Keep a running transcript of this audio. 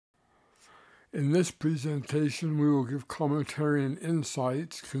In this presentation, we will give commentary and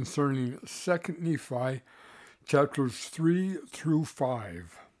insights concerning 2 Nephi, chapters 3 through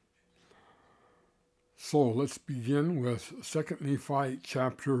 5. So let's begin with 2 Nephi,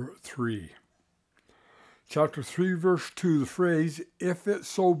 chapter 3. Chapter 3, verse 2, the phrase, "If it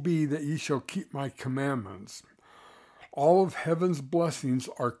so be that ye shall keep my commandments." All of heaven's blessings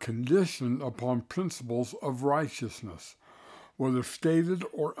are conditioned upon principles of righteousness. Whether stated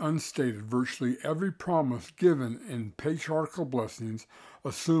or unstated, virtually every promise given in patriarchal blessings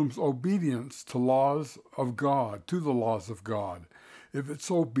assumes obedience to the laws of God, if it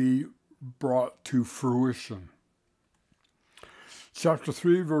so be brought to fruition. Chapter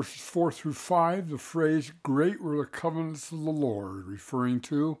 3, verses 4 through 5, the phrase, "Great were the covenants of the Lord," referring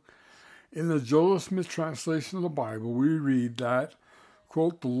to, in the Joseph Smith translation of the Bible, we read that,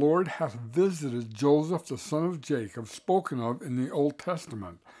 quote, "The Lord hath visited Joseph the son of Jacob," spoken of in the Old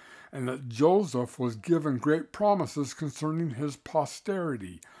Testament, and that Joseph was given great promises concerning his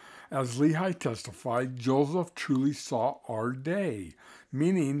posterity. As Lehi testified, Joseph truly saw our day,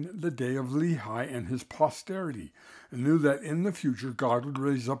 meaning the day of Lehi and his posterity, and knew that in the future God would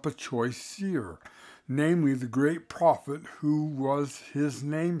raise up a choice seer, namely the great prophet who was his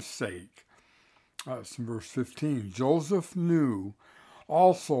namesake. That's in verse 15. Joseph knew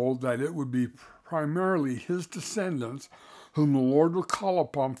also that it would be primarily his descendants whom the Lord would call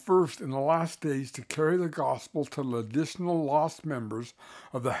upon first in the last days to carry the gospel to the additional lost members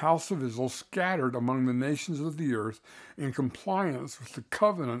of the house of Israel scattered among the nations of the earth in compliance with the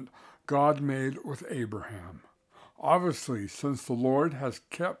covenant God made with Abraham. Obviously, since the Lord has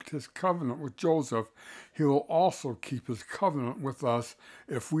kept his covenant with Joseph, he will also keep his covenant with us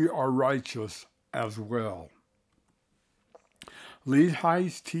if we are righteous as well.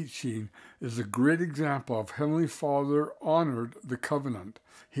 Lehi's teaching is a great example of Heavenly Father honored the covenant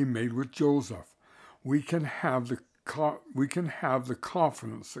he made with Joseph. We can have the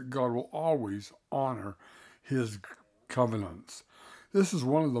confidence that God will always honor his covenants. This is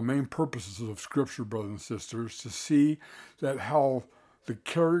one of the main purposes of Scripture, brothers and sisters, to see that how the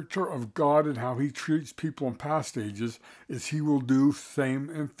character of God and how he treats people in past ages is he will do same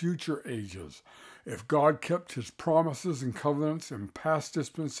in future ages. If God kept his promises and covenants in past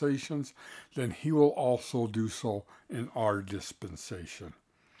dispensations, then he will also do so in our dispensation.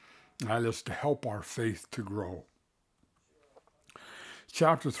 That is to help our faith to grow.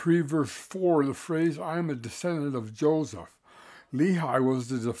 Chapter 3, verse 4, the phrase, "I am a descendant of Joseph." Lehi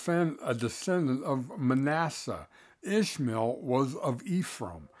was a descendant of Manasseh. Ishmael was of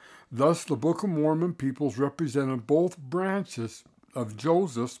Ephraim. Thus, the Book of Mormon peoples represented both branches of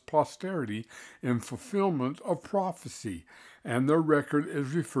Joseph's posterity in fulfillment of prophecy, and their record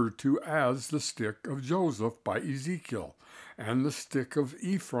is referred to as the stick of Joseph by Ezekiel, and the stick of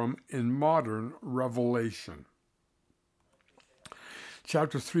Ephraim in modern Revelation.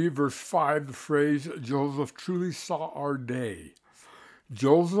 Chapter 3, verse 5, the phrase, "Joseph truly saw our day."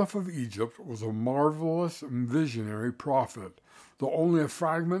 Joseph of Egypt was a marvelous and visionary prophet. Though only a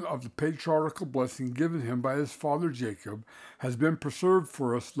fragment of the patriarchal blessing given him by his father Jacob has been preserved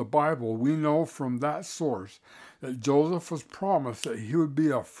for us in the Bible, we know from that source that Joseph was promised that he would be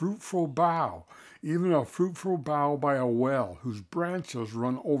a fruitful bough, even a fruitful bough by a well, whose branches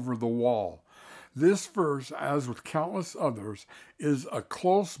run over the wall. This verse, as with countless others, is a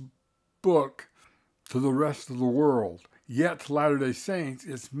close book to the rest of the world. Yet to Latter-day Saints,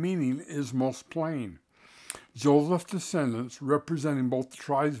 its meaning is most plain. Joseph's descendants, representing both the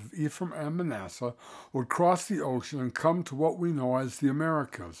tribes of Ephraim and Manasseh, would cross the ocean and come to what we know as the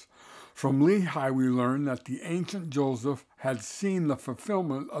Americas. From Lehi we learn that the ancient Joseph had seen the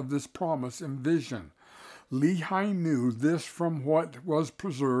fulfillment of this promise in vision. Lehi knew this from what was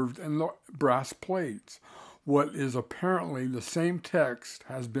preserved in the brass plates. What is apparently the same text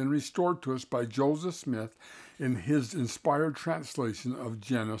has been restored to us by Joseph Smith in his inspired translation of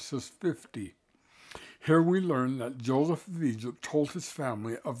Genesis 50. Here we learn that Joseph of Egypt told his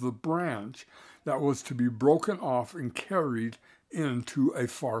family of the branch that was to be broken off and carried into a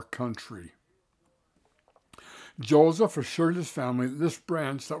far country. Joseph assured his family that this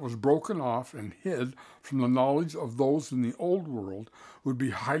branch that was broken off and hid from the knowledge of those in the old world would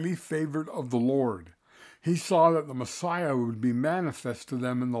be highly favored of the Lord. He saw that the Messiah would be manifest to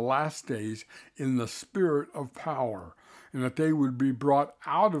them in the last days in the spirit of power, and that they would be brought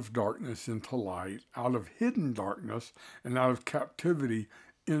out of darkness into light, out of hidden darkness, and out of captivity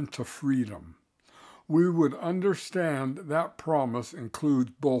into freedom. We would understand that promise includes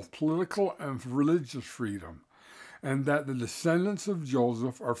both political and religious freedom. and that the descendants of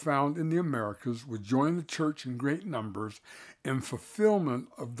Joseph are found in the Americas would join the church in great numbers in fulfillment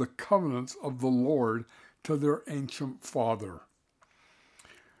of the covenants of the Lord to their ancient father.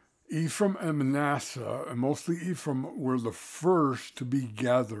 Ephraim and Manasseh, and mostly Ephraim, were the first to be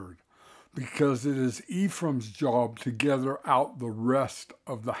gathered, because it is Ephraim's job to gather out the rest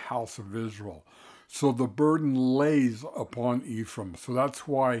of the house of Israel. So the burden lays upon Ephraim. So that's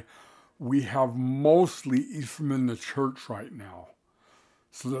why we have mostly Ephraim in the church right now,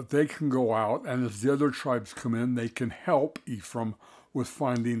 so that they can go out, and as the other tribes come in, they can help Ephraim with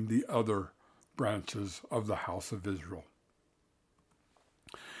finding the other branches of the house of Israel.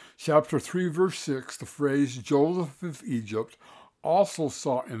 Chapter 3, verse 6, the phrase Joseph of Egypt also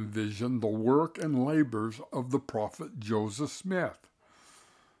saw in vision the work and labors of the prophet Joseph Smith,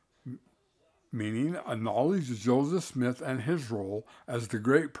 meaning a knowledge of Joseph Smith and his role as the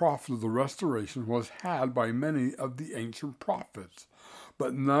great prophet of the restoration was had by many of the ancient prophets,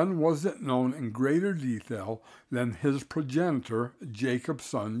 but none was it known in greater detail than his progenitor, Jacob's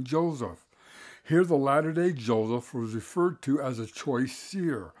son Joseph. Here the latter-day Joseph was referred to as a choice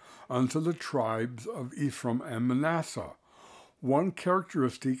seer unto the tribes of Ephraim and Manasseh. One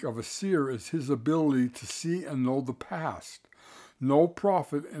characteristic of a seer is his ability to see and know the past. No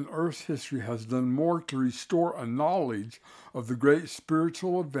prophet in earth's history has done more to restore a knowledge of the great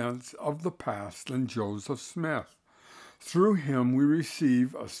spiritual events of the past than Joseph Smith. Through him we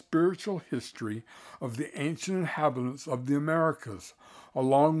receive a spiritual history of the ancient inhabitants of the Americas,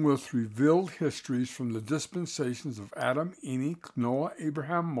 along with revealed histories from the dispensations of Adam, Enoch, Noah,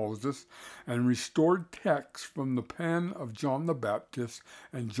 Abraham, Moses, and restored texts from the pen of John the Baptist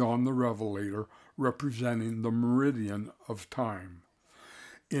and John the Revelator, representing the meridian of time.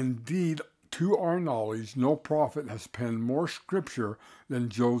 Indeed, to our knowledge, no prophet has penned more scripture than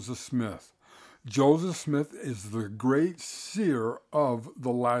Joseph Smith. Joseph Smith is the great seer of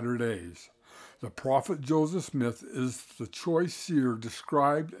the latter days. The prophet Joseph Smith is the choice seer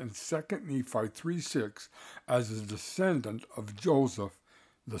described in 2 Nephi 3:6 as a descendant of Joseph,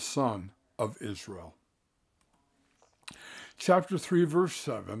 the son of Israel. Chapter 3, verse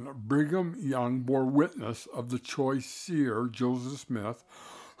 7, Brigham Young bore witness of the choice seer Joseph Smith,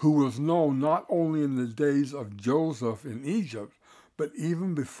 who was known not only in the days of Joseph in Egypt, but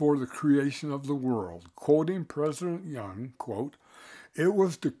even before the creation of the world. Quoting President Young, quote, "It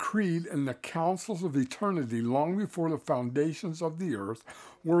was decreed in the councils of eternity long before the foundations of the earth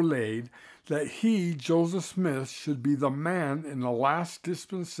were laid that he, Joseph Smith, should be the man in the last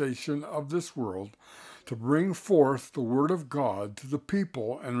dispensation of this world to bring forth the word of God to the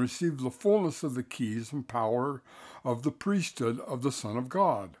people and receive the fullness of the keys and power of the priesthood of the Son of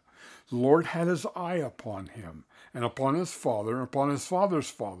God. The Lord had his eye upon him, and upon his father, and upon his father's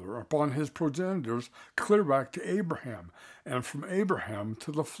father, upon his progenitors, clear back to Abraham, and from Abraham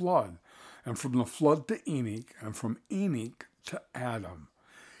to the flood, and from the flood to Enoch, and from Enoch to Adam.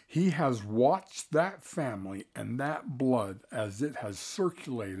 He has watched that family and that blood as it has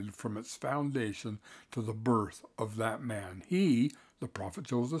circulated from its foundation to the birth of that man. He, the prophet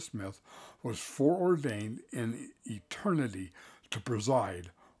Joseph Smith, was foreordained in eternity to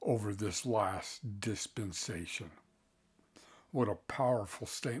preside over this last dispensation." What a powerful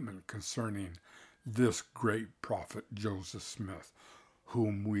statement concerning this great prophet Joseph Smith,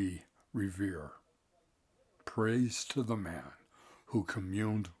 whom we revere. Praise to the man who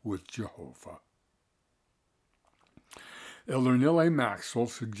communed with Jehovah. Elder Neal A. Maxwell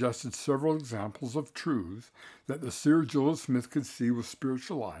suggested several examples of truths that the seer Joseph Smith could see with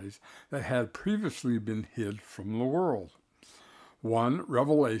spiritual eyes that had previously been hid from the world. 1.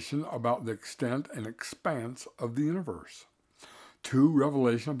 Revelation about the extent and expanse of the universe. 2.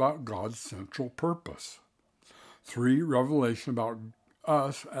 Revelation about God's central purpose. 3. Revelation about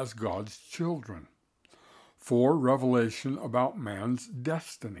us as God's children. 4. Revelation about man's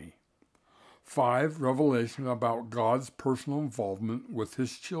destiny. 5. Revelation about God's personal involvement with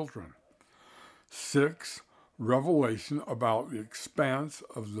his children. 6. Revelation about the expanse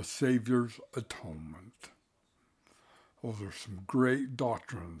of the Savior's atonement. Those are some great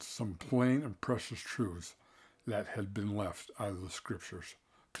doctrines, some plain and precious truths that had been left out of the scriptures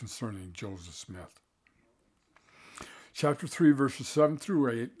concerning Joseph Smith. Chapter 3, verses 7 through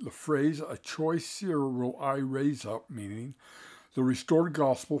 8, the phrase, "a choice seer will I raise up," meaning the restored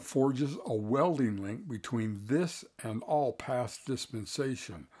gospel forges a welding link between this and all past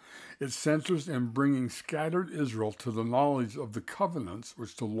dispensation. It centers in bringing scattered Israel to the knowledge of the covenants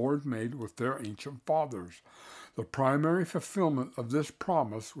which the Lord made with their ancient fathers. The primary fulfillment of this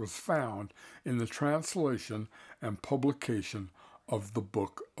promise was found in the translation and publication of the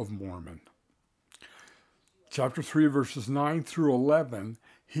Book of Mormon. Chapter 3, verses 9 through 11,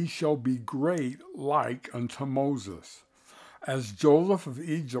 he shall be great like unto Moses. As Joseph of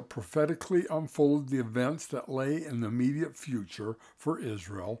Egypt prophetically unfolded the events that lay in the immediate future for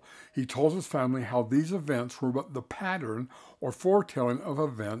Israel, he told his family how these events were but the pattern or foretelling of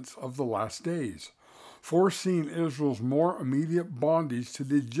events of the last days. Foreseeing Israel's more immediate bondage to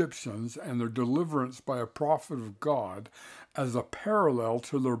the Egyptians and their deliverance by a prophet of God as a parallel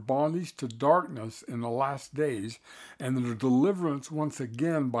to their bondage to darkness in the last days and their deliverance once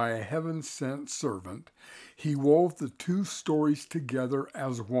again by a heaven-sent servant, he wove the two stories together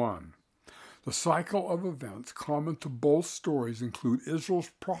as one. The cycle of events common to both stories include Israel's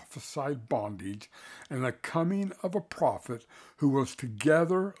prophesied bondage and the coming of a prophet who was to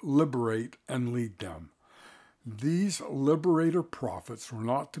gather, liberate, and lead them. These liberator prophets were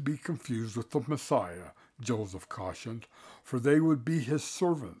not to be confused with the Messiah, Joseph cautioned, for they would be his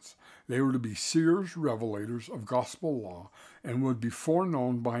servants. They were to be seers, revelators of gospel law, and would be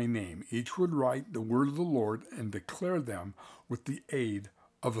foreknown by name. Each would write the word of the Lord and declare them with the aid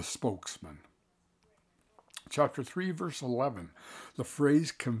of a spokesman. Chapter 3, verse 11, the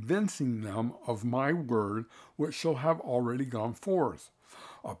phrase convincing them of my word which shall have already gone forth.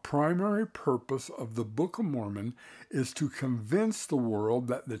 A primary purpose of the Book of Mormon is to convince the world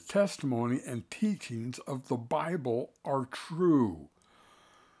that the testimony and teachings of the Bible are true.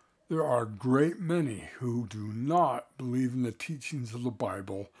 There are a great many who do not believe in the teachings of the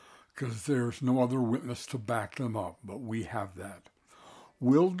Bible because there's no other witness to back them up, but we have that.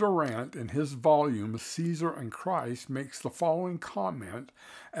 Will Durant, in his volume Caesar and Christ, makes the following comment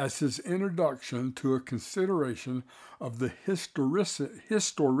as his introduction to a consideration of the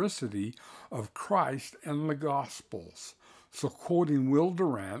historicity of Christ and the Gospels. So quoting Will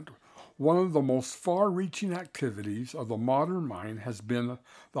Durant, one of the most far-reaching activities of the modern mind has been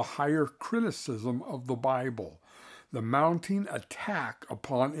the higher criticism of the Bible, the mounting attack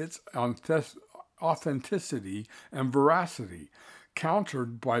upon its authenticity and veracity,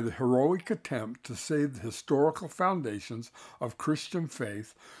 countered by the heroic attempt to save the historical foundations of Christian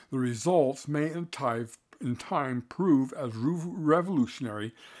faith. The results may in time prove as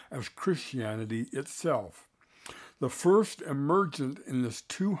revolutionary as Christianity itself. The first emergent in this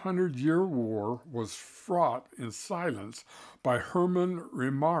 200-year war was fraught in silence by Hermann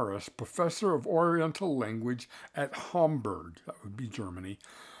Reimarus, professor of Oriental language at Hamburg, that would be Germany,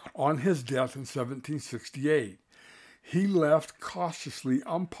 on his death in 1768. He left cautiously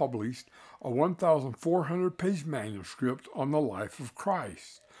unpublished a 1,400-page manuscript on the life of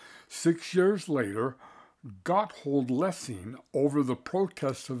Christ. 6 years later, Gotthold Lessing, over the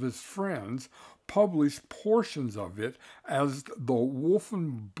protests of his friends, published portions of it as the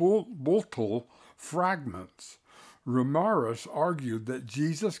Wolfenbüttel fragments. Reimarus argued that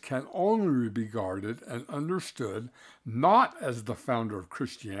Jesus can only be regarded and understood not as the founder of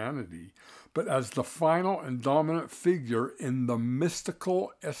Christianity, but as the final and dominant figure in the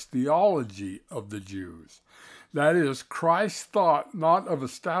mystical eschatology of the Jews. That is, Christ thought not of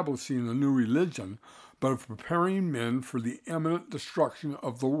establishing a new religion, but of preparing men for the imminent destruction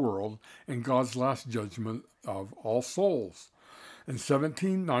of the world and God's last judgment of all souls. In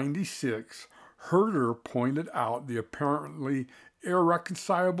 1796, Herder pointed out the apparently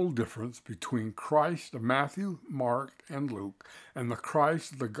irreconcilable difference between Christ of Matthew, Mark, and Luke and the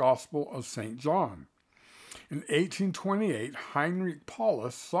Christ of the Gospel of St. John. In 1828, Heinrich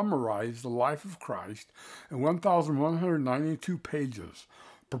Paulus summarized the life of Christ in 1,192 pages,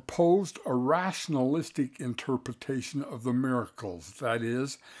 proposed a rationalistic interpretation of the miracles, that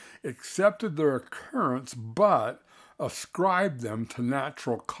is, accepted their occurrence but ascribed them to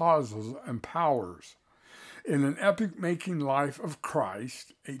natural causes and powers. In an epic-making life of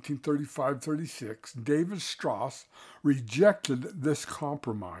Christ, 1835-36, David Strauss rejected this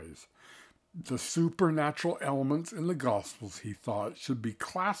compromise. The supernatural elements in the Gospels, he thought, should be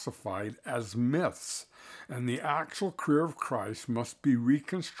classified as myths, and the actual career of Christ must be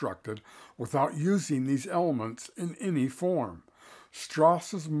reconstructed without using these elements in any form.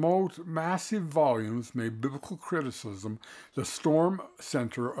 Strauss's massive volumes made biblical criticism the storm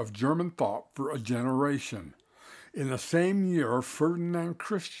center of German thought for a generation. In the same year, Ferdinand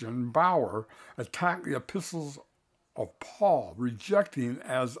Christian Bauer attacked the epistles of Paul, rejecting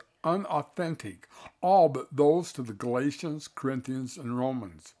as unauthentic all but those to the Galatians, Corinthians, and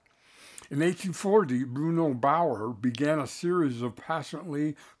Romans. In 1840, Bruno Bauer began a series of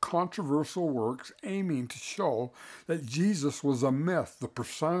passionately controversial works aiming to show that Jesus was a myth, the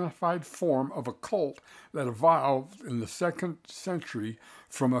personified form of a cult that evolved in the 2nd century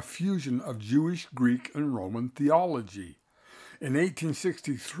from a fusion of Jewish, Greek, and Roman theology. In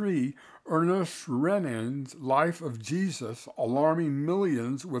 1863, Ernest Renan's Life of Jesus, alarming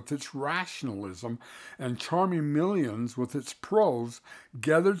millions with its rationalism and charming millions with its prose,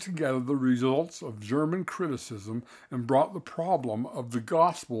 gathered together the results of German criticism and brought the problem of the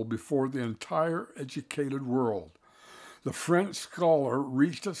gospel before the entire educated world. The French scholar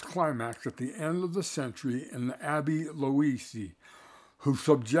reached its climax at the end of the century in the Abbé Louis, who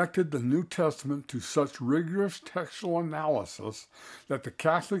subjected the New Testament to such rigorous textual analysis that the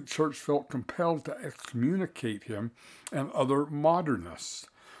Catholic Church felt compelled to excommunicate him and other modernists.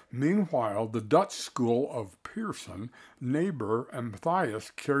 Meanwhile, the Dutch school of Pearson, Niebuhr, and Matthias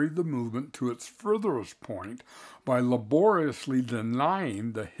carried the movement to its furthest point by laboriously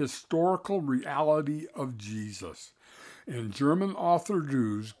denying the historical reality of Jesus. In German, author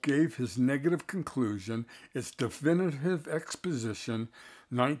Drews gave his negative conclusion its definitive exposition,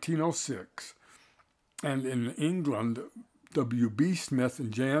 1906. And in England, W.B. Smith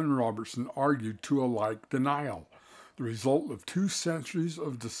and J.N. Robertson argued to a like denial. The result of 2 centuries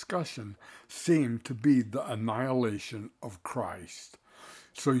of discussion seemed to be the annihilation of Christ.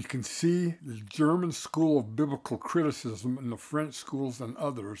 So you can see the German school of biblical criticism and the French schools and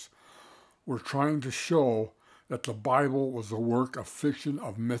others were trying to show that the Bible was a work of fiction,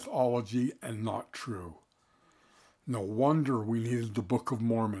 of mythology, and not true. No wonder we needed the Book of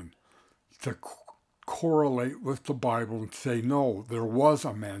Mormon to correlate with the Bible and say, no, there was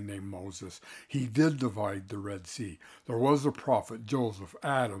a man named Moses. He did divide the Red Sea. There was a prophet, Joseph,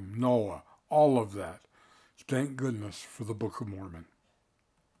 Adam, Noah, all of that. Thank goodness for the Book of Mormon.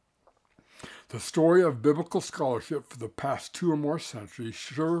 The story of biblical scholarship for the past 2 or more centuries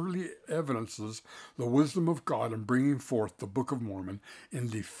surely evidences the wisdom of God in bringing forth the Book of Mormon in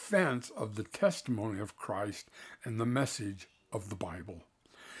defense of the testimony of Christ and the message of the Bible.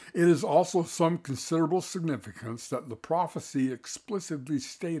 It is also of some considerable significance that the prophecy explicitly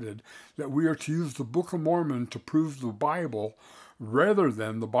stated that we are to use the Book of Mormon to prove the Bible rather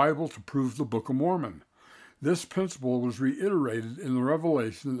than the Bible to prove the Book of Mormon. This principle was reiterated in the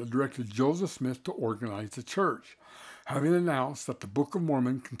revelation that directed Joseph Smith to organize the church. Having announced that the Book of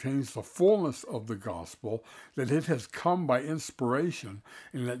Mormon contains the fullness of the gospel, that it has come by inspiration,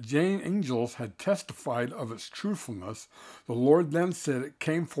 and that angels had testified of its truthfulness, the Lord then said it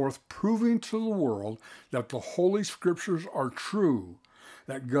came forth proving to the world that the Holy Scriptures are true,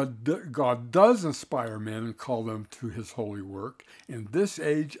 that God does inspire men and call them to his holy work in this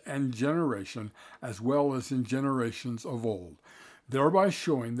age and generation, as well as in generations of old, thereby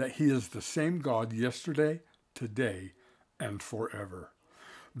showing that he is the same God yesterday, today, and forever.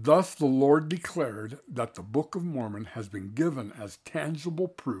 Thus the Lord declared that the Book of Mormon has been given as tangible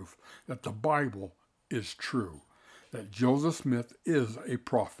proof that the Bible is true, that Joseph Smith is a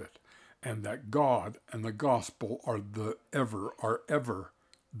prophet, and that God and the gospel are ever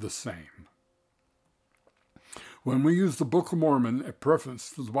the same. When we use the Book of Mormon, a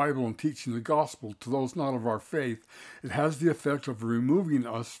preference to the Bible and teaching the gospel to those not of our faith, it has the effect of removing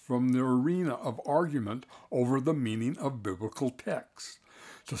us from the arena of argument over the meaning of biblical texts.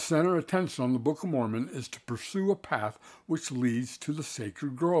 To center attention on the Book of Mormon is to pursue a path which leads to the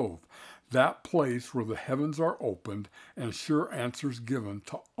sacred grove, that place where the heavens are opened and sure answers given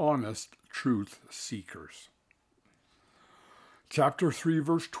to honest truth seekers. Chapter 3,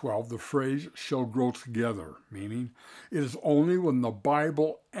 verse 12, the phrase shall grow together, meaning it is only when the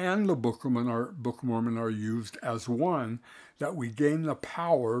Bible and the Book of Mormon are used as one that we gain the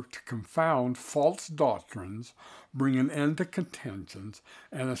power to confound false doctrines, bring an end to contentions,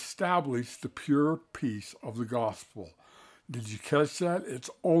 and establish the pure peace of the gospel. Did you catch that? It's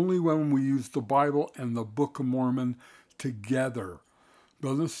only when we use the Bible and the Book of Mormon together.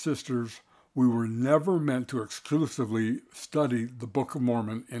 Brothers and sisters, we were never meant to exclusively study the Book of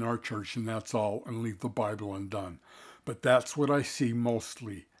Mormon in our church and that's all, and leave the Bible undone. But that's what I see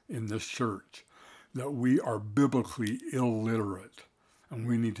mostly in this church, that we are biblically illiterate, and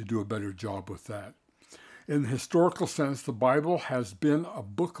we need to do a better job with that. In the historical sense, the Bible has been a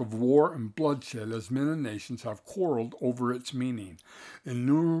book of war and bloodshed as men and nations have quarreled over its meaning.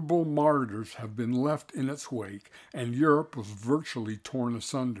 Innumerable martyrs have been left in its wake, and Europe was virtually torn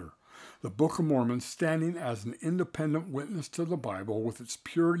asunder. The Book of Mormon, standing as an independent witness to the Bible with its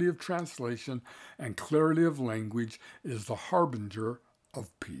purity of translation and clarity of language, is the harbinger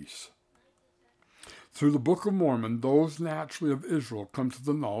of peace. Through the Book of Mormon, those naturally of Israel come to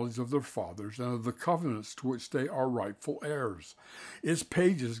the knowledge of their fathers and of the covenants to which they are rightful heirs. Its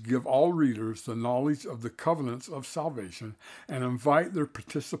pages give all readers the knowledge of the covenants of salvation and invite their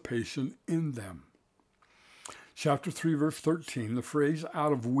participation in them. Chapter 3, verse 13, the phrase,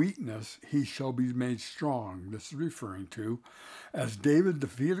 out of weakness he shall be made strong. This is referring to, as David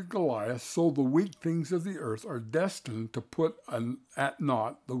defeated Goliath, so the weak things of the earth are destined to put at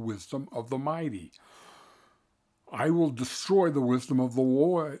naught the wisdom of the mighty. I will destroy the wisdom of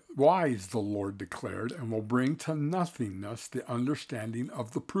the wise, the Lord declared, and will bring to nothingness the understanding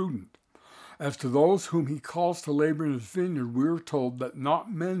of the prudent. As to those whom he calls to labor in his vineyard, we are told that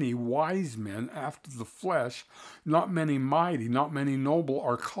not many wise men after the flesh, not many mighty, not many noble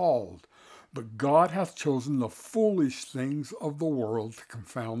are called. But God hath chosen the foolish things of the world to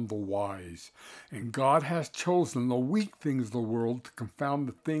confound the wise. And God hath chosen the weak things of the world to confound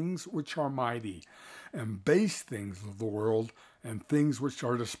the things which are mighty. And base things of the world and things which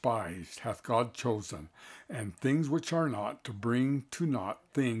are despised hath God chosen, and things which are not, to bring to naught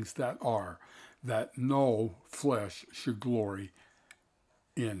things that are, that no flesh should glory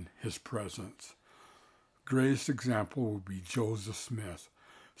in his presence. Greatest example would be Joseph Smith.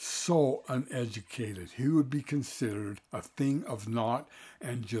 So uneducated, he would be considered a thing of naught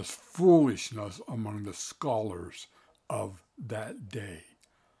and just foolishness among the scholars of that day.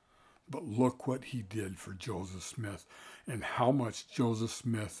 But look what he did for Joseph Smith, and how much Joseph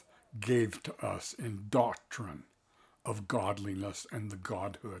Smith gave to us in doctrine of godliness and the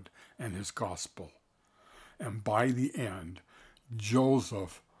Godhood and his gospel. And by the end,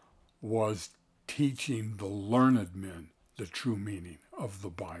 Joseph was teaching the learned men the true meaning of the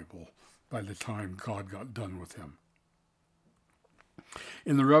Bible by the time God got done with him.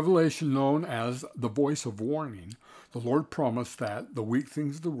 In the revelation known as the voice of warning, the Lord promised that the weak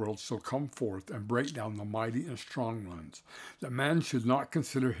things of the world shall come forth and break down the mighty and strong ones, that man should not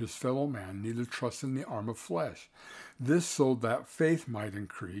consider his fellow man, neither trust in the arm of flesh. This so that faith might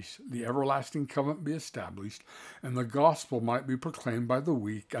increase, the everlasting covenant be established, and the gospel might be proclaimed by the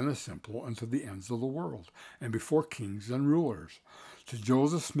weak and the simple unto the ends of the world, and before kings and rulers. To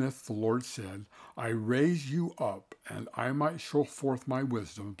Joseph Smith the Lord said, I raise you up, and I might show forth my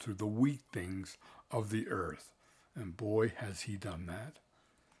wisdom through the weak things of the earth. And boy, has he done that.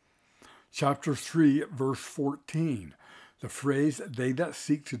 Chapter 3, verse 14. The phrase, they that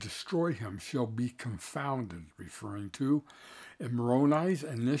seek to destroy him shall be confounded, referring to, in Moroni's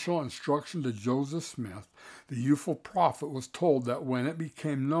initial instruction to Joseph Smith, the youthful prophet was told that when it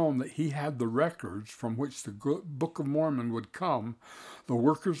became known that he had the records from which the Book of Mormon would come, the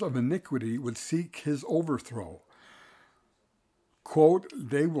workers of iniquity would seek his overthrow. Quote,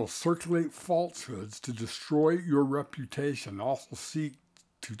 they will circulate falsehoods to destroy your reputation, also seek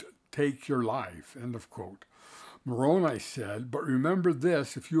to take your life, end of quote. Moroni said, but remember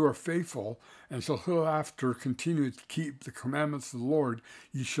this, if you are faithful and shall hereafter continue to keep the commandments of the Lord,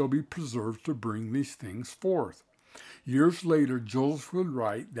 ye shall be preserved to bring these things forth. Years later, Joseph would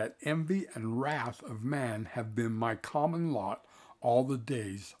write that envy and wrath of man have been my common lot all the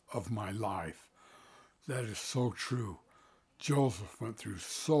days of my life. That is so true. Joseph went through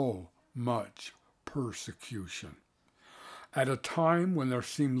so much persecution. At a time when there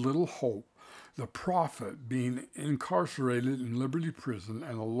seemed little hope, the prophet being incarcerated in Liberty Prison,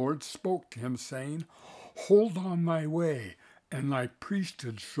 and the Lord spoke to him, saying, hold on thy way, and thy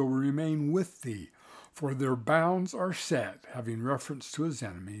priesthood shall remain with thee, for their bounds are set, having reference to his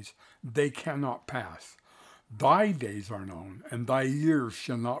enemies, they cannot pass. Thy days are known, and thy years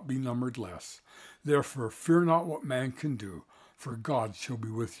shall not be numbered less. Therefore fear not what man can do, for God shall be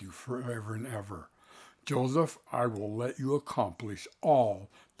with you forever and ever. Joseph, I will let you accomplish all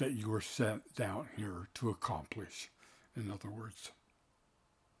that you were sent down here to accomplish. In other words.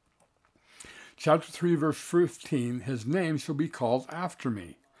 Chapter 3, verse 15, his name shall be called after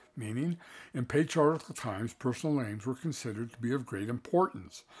me. Meaning, in patriarchal times, personal names were considered to be of great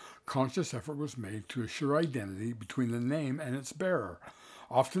importance. Conscious effort was made to assure identity between the name and its bearer.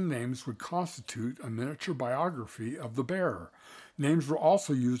 Often names would constitute a miniature biography of the bearer. Names were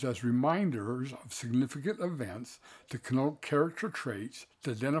also used as reminders of significant events, to connote character traits,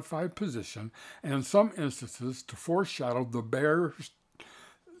 to identify position, and in some instances to foreshadow the bearer's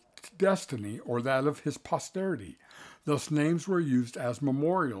destiny or that of his posterity. Thus names were used as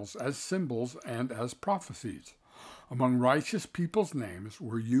memorials, as symbols, and as prophecies. Among righteous people's names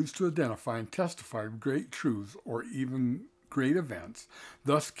were used to identify and testify great truths or even great events,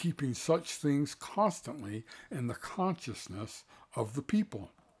 thus keeping such things constantly in the consciousness of the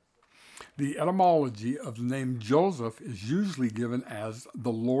people. The etymology of the name Joseph is usually given as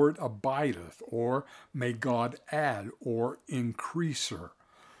the Lord abideth, or may God add, or increaser.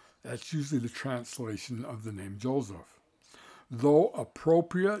 That's usually the translation of the name Joseph. Though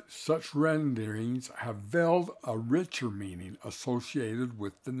appropriate, such renderings have veiled a richer meaning associated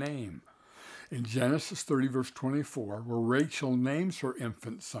with the name. In Genesis 30, verse 24, where Rachel names her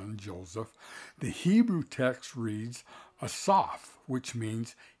infant son Joseph, the Hebrew text reads Asaph, which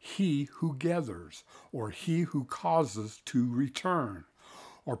means he who gathers, or he who causes to return,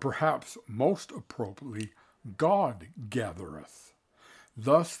 or perhaps most appropriately, God gathereth.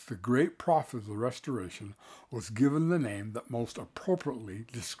 Thus, the great prophet of the restoration was given the name that most appropriately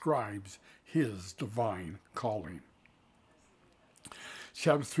describes his divine calling.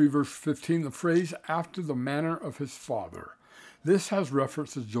 Chapter 3, verse 15, the phrase, after the manner of his father. This has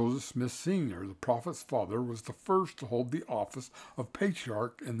reference to Joseph Smith Sr., the prophet's father, was the first to hold the office of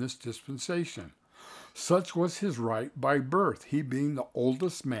patriarch in this dispensation. Such was his right by birth, he being the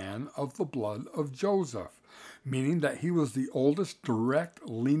oldest man of the blood of Joseph, meaning that he was the oldest direct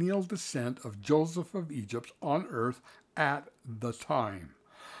lineal descent of Joseph of Egypt on earth at the time.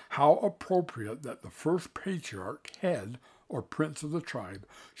 How appropriate that the first patriarch, head, or prince of the tribe,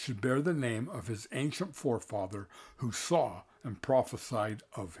 should bear the name of his ancient forefather who saw and prophesied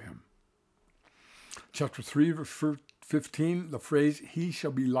of him. Chapter 3, verse 15, the phrase, he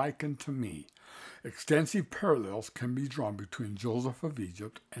shall be likened to me. Extensive parallels can be drawn between Joseph of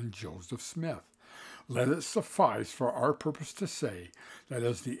Egypt and Joseph Smith. Let it suffice for our purpose to say that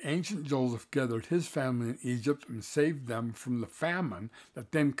as the ancient Joseph gathered his family in Egypt and saved them from the famine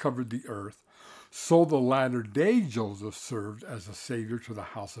that then covered the earth, so the latter-day Joseph served as a savior to the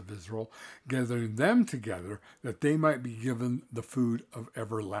house of Israel, gathering them together that they might be given the food of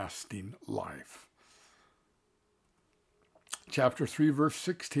everlasting life. Chapter 3, verse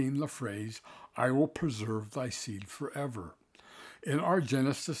 16, the phrase, I will preserve thy seed forever. In our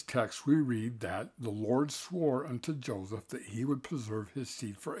Genesis text, we read that the Lord swore unto Joseph that he would preserve his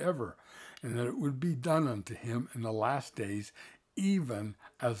seed forever, and that it would be done unto him in the last days, even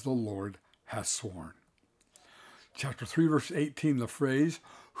as the Lord has sworn. Chapter 3, verse 18, the phrase,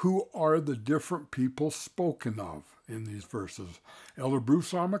 who are the different people spoken of in these verses? Elder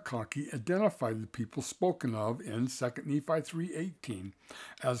Bruce R. McConkie identified the people spoken of in 2 Nephi 3:18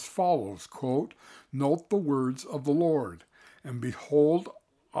 as follows, quote, note the words of the Lord, and behold,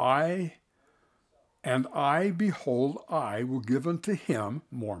 I will give unto him,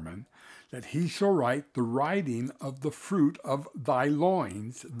 Mormon, that he shall write the writing of the fruit of thy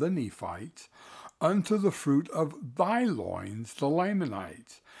loins, the Nephites, unto the fruit of thy loins, the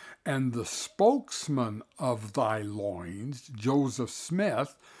Lamanites, and the spokesman of thy loins, Joseph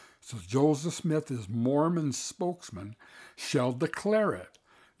Smith, so Joseph Smith is Mormon's spokesman, shall declare it.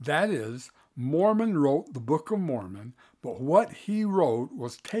 That is, Mormon wrote the Book of Mormon, but what he wrote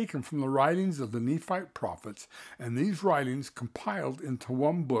was taken from the writings of the Nephite prophets, and these writings, compiled into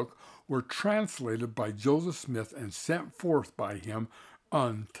one book, were translated by Joseph Smith and sent forth by him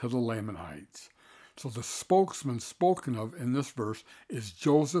unto the Lamanites. So the spokesman spoken of in this verse is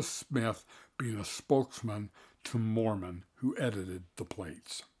Joseph Smith being a spokesman to Mormon who edited the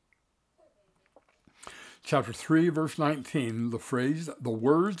plates. Chapter 3, verse 19, the phrase, the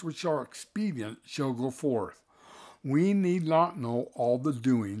words which are expedient shall go forth. We need not know all the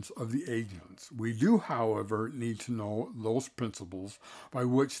doings of the agents. We do, however, need to know those principles by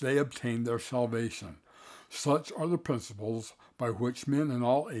which they obtain their salvation. Such are the principles by which men in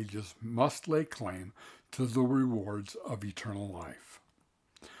all ages must lay claim to the rewards of eternal life.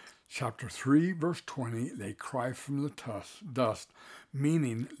 Chapter 3, verse 20, they cry from the dust,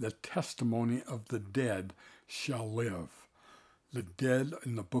 meaning the testimony of the dead shall live. The dead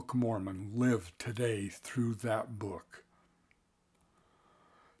in the Book of Mormon live today through that book.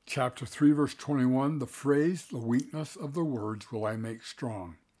 Chapter 3, verse 21, the phrase, the weakness of the words will I make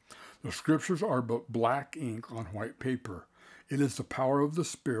strong. The scriptures are but black ink on white paper. It is the power of the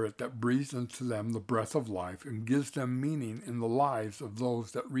Spirit that breathes into them the breath of life and gives them meaning in the lives of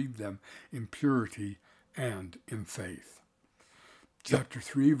those that read them in purity and in faith. Chapter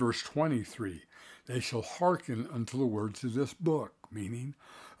 3, verse 23, they shall hearken unto the words of this book, meaning,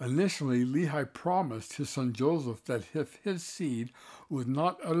 initially Lehi promised his son Joseph that if his seed would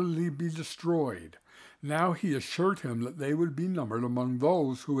not utterly be destroyed, now he assured him that they would be numbered among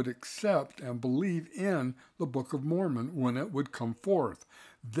those who would accept and believe in the Book of Mormon when it would come forth.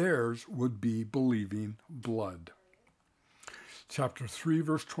 Theirs would be believing blood. Chapter 3,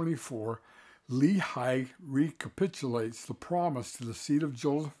 verse 24, Lehi recapitulates the promise to the seed of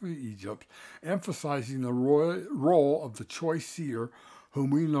Joseph of Egypt, emphasizing the role of the choice seer, whom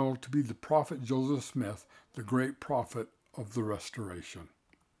we know to be the prophet Joseph Smith, the great prophet of the restoration.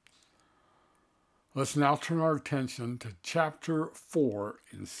 Let's now turn our attention to chapter 4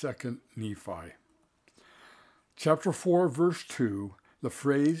 in 2 Nephi. Chapter 4, verse 2, the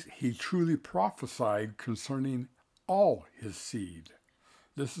phrase, he truly prophesied concerning all his seed.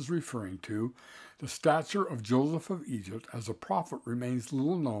 This is referring to the stature of Joseph of Egypt as a prophet remains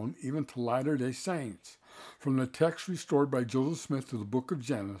little known even to Latter-day Saints. From the text restored by Joseph Smith to the book of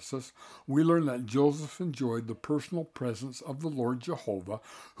Genesis, we learn that Joseph enjoyed the personal presence of the Lord Jehovah,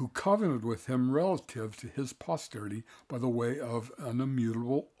 who covenanted with him relative to his posterity by the way of an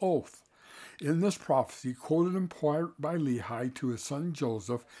immutable oath. In this prophecy, quoted in part by Lehi to his son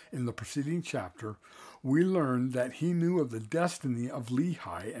Joseph in the preceding chapter, we learn that he knew of the destiny of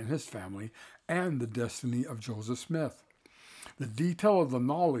Lehi and his family and the destiny of Joseph Smith. The detail of the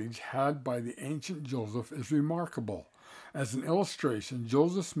knowledge had by the ancient Joseph is remarkable. As an illustration,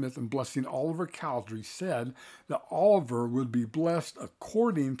 Joseph Smith, in blessing Oliver Cowdery, said that Oliver would be blessed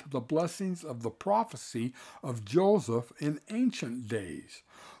according to the blessings of the prophecy of Joseph in ancient days,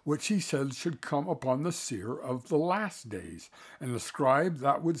 which he said should come upon the seer of the last days, and the scribe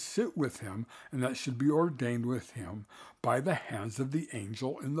that would sit with him, and that should be ordained with him by the hands of the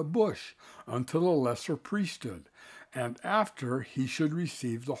angel in the bush unto the lesser priesthood. And after he should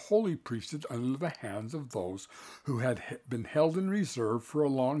receive the holy priesthood under the hands of those who had been held in reserve for a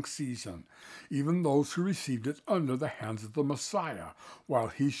long season, even those who received it under the hands of the Messiah, while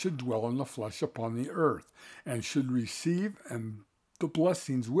he should dwell in the flesh upon the earth, and should receive the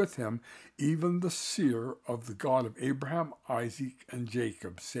blessings with him, even the seer of the God of Abraham, Isaac, and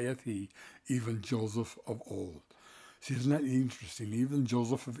Jacob, saith he, even Joseph of old. See, isn't that interesting? Even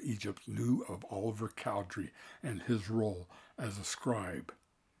Joseph of Egypt knew of Oliver Cowdery and his role as a scribe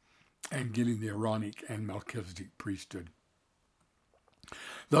and getting the Aaronic and Melchizedek priesthood.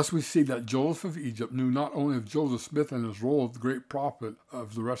 Thus we see that Joseph of Egypt knew not only of Joseph Smith and his role as the great prophet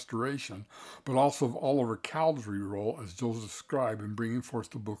of the restoration, but also of Oliver Cowdery's role as Joseph's scribe in bringing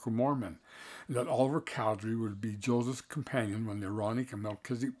forth the Book of Mormon, and that Oliver Cowdery would be Joseph's companion when the Aaronic and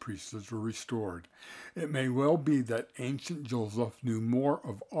Melchizedek priesthoods were restored. It may well be that ancient Joseph knew more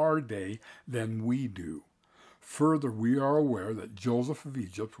of our day than we do. Further, we are aware that Joseph of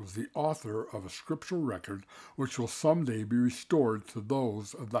Egypt was the author of a scriptural record which will someday be restored to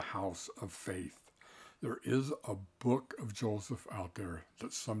those of the house of faith. There is a book of Joseph out there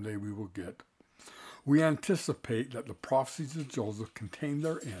that someday we will get. We anticipate that the prophecies of Joseph contained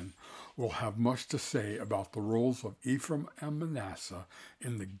therein will have much to say about the roles of Ephraim and Manasseh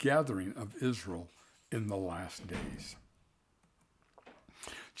in the gathering of Israel in the last days.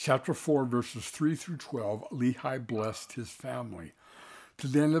 Chapter 4, verses 3 through 12, Lehi blessed his family. To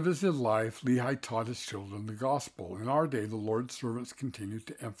the end of his life, Lehi taught his children the gospel. In our day, the Lord's servants continue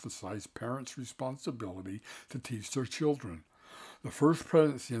to emphasize parents' responsibility to teach their children. The first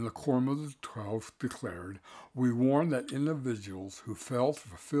presidency in the Quorum of the 12 declared, "We warn that individuals who fail to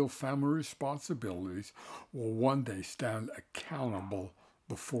fulfill family responsibilities will one day stand accountable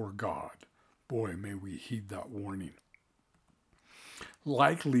before God." Boy, may we heed that warning.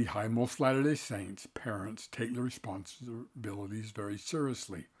 Like Lehi, most Latter-day Saints parents take their responsibilities very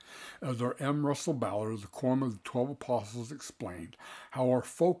seriously. As our M. Russell Ballard of the Quorum of the 12 Apostles explained, how our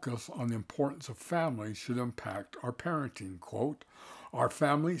focus on the importance of family should impact our parenting. Quote, "Our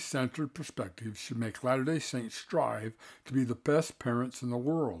family-centered perspective should make Latter-day Saints strive to be the best parents in the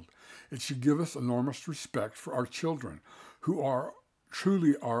world. It should give us enormous respect for our children, who are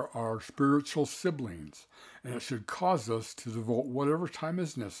truly our spiritual siblings, and it should cause us to devote whatever time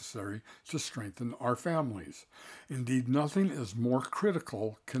is necessary to strengthen our families. Indeed, nothing is more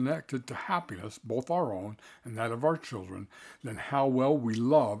critical connected to happiness, both our own and that of our children, than how well we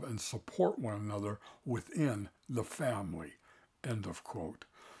love and support one another within the family." End of quote.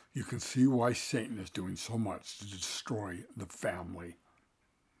 You can see why Satan is doing so much to destroy the family.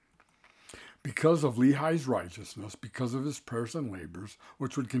 Because of Lehi's righteousness, because of his prayers and labors,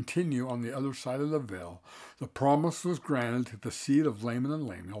 which would continue on the other side of the veil, the promise was granted to the seed of Laman and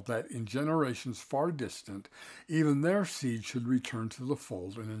Lemuel that in generations far distant, even their seed should return to the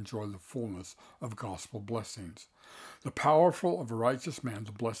fold and enjoy the fullness of gospel blessings. The powerful of a righteous man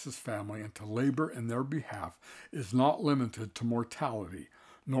to bless his family and to labor in their behalf is not limited to mortality,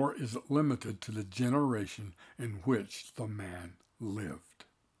 nor is it limited to the generation in which the man lived.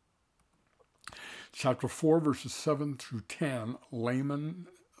 Chapter 4, verses 7 through 10,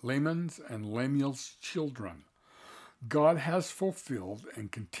 Laman's and Lemuel's children. God has fulfilled and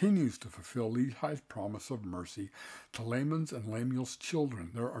continues to fulfill Lehi's promise of mercy to Laman's and Lemuel's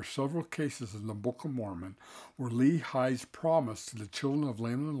children. There are several cases in the Book of Mormon where Lehi's promise to the children of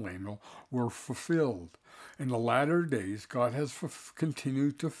Laman and Lemuel were fulfilled. In the latter days, God has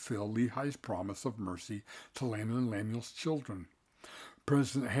continued to fulfill Lehi's promise of mercy to Laman and Lemuel's children.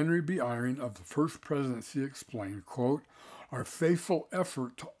 President Henry B. Eyring of the First Presidency explained, quote, Our faithful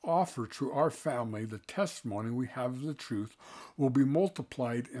effort to offer to our family the testimony we have of the truth will be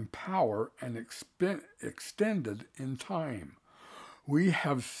multiplied in power and extended in time. We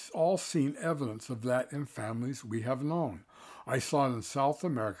have all seen evidence of that in families we have known. I saw it in South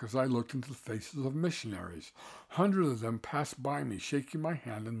America as I looked into the faces of missionaries. Hundreds of them passed by me, shaking my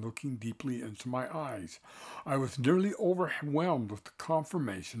hand and looking deeply into my eyes. I was nearly overwhelmed with the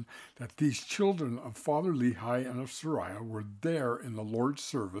confirmation that these children of Father Lehi and of Sariah were there in the Lord's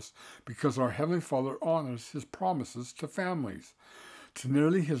service because our Heavenly Father honors His promises to families. To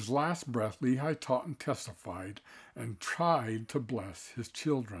nearly his last breath, Lehi taught and testified and tried to bless his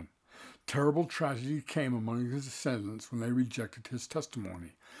children. Terrible tragedy came among his descendants when they rejected his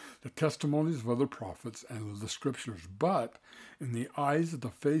testimony, the testimonies of other prophets and of the scriptures. But in the eyes of the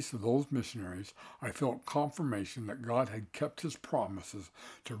face of those missionaries, I felt confirmation that God had kept his promises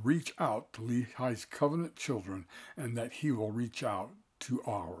to reach out to Lehi's covenant children and that he will reach out to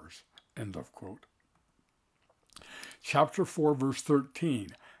ours. End of quote. Chapter 4, verse 13,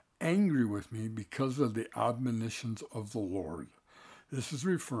 angry with me because of the admonitions of the Lord. This is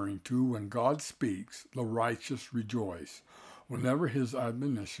referring to when God speaks, the righteous rejoice. Whenever his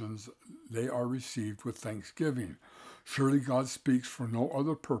admonitions, they are received with thanksgiving. Surely God speaks for no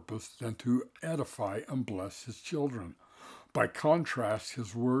other purpose than to edify and bless his children. By contrast,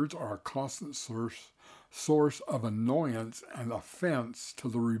 his words are a constant source of annoyance and offense to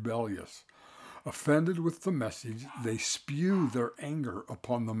the rebellious. Offended with the message, they spew their anger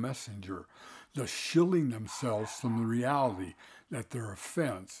upon the messenger, thus shielding themselves from the reality that their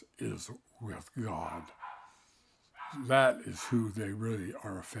offense is with God. That is who they really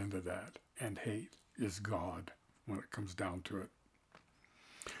are offended at and hate, is God, when it comes down to it.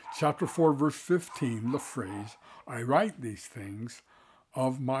 Chapter 4, verse 15, the phrase, I write these things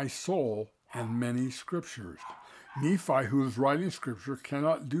of my soul and many scriptures. Nephi, who is writing scripture,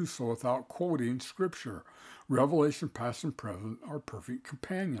 cannot do so without quoting scripture. Revelation, past and present, are perfect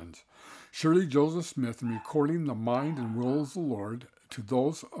companions. Surely Joseph Smith, in recording the mind and will of the Lord to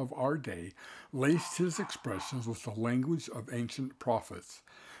those of our day, laced his expressions with the language of ancient prophets.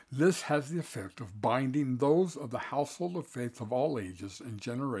 This has the effect of binding those of the household of faith of all ages and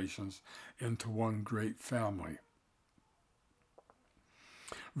generations into one great family.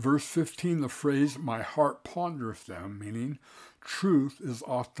 Verse 15, the phrase, my heart pondereth them, meaning truth is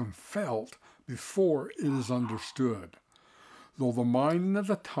often felt before it is understood. Though the mind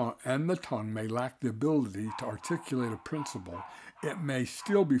and the tongue may lack the ability to articulate a principle, it may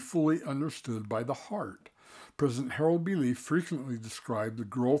still be fully understood by the heart. President Harold B. Lee frequently described the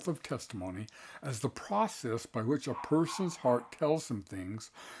growth of testimony as the process by which a person's heart tells him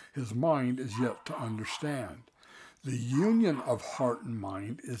things his mind is yet to understand. The union of heart and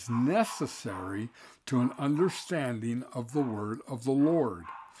mind is necessary to an understanding of the word of the Lord.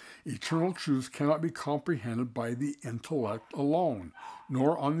 Eternal truths cannot be comprehended by the intellect alone,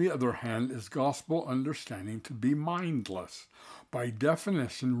 nor, on the other hand, is gospel understanding to be mindless. By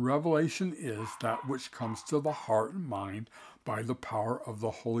definition, revelation is that which comes to the heart and mind by the power of the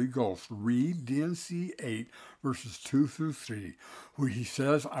Holy Ghost. Read D&C 8, verses 2 through 3, where he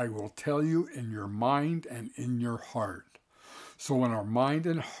says, I will tell you in your mind and in your heart. So when our mind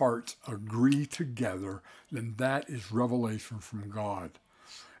and hearts agree together, then that is revelation from God.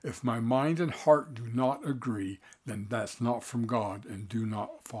 If my mind and heart do not agree, then that's not from God, and do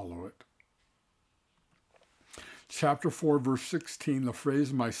not follow it. Chapter 4, verse 16, the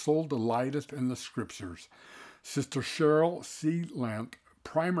phrase, my soul delighteth in the scriptures. Sister Cheryl C. Lant,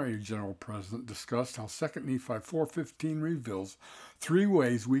 primary general president, discussed how 2 Nephi 4:15 reveals three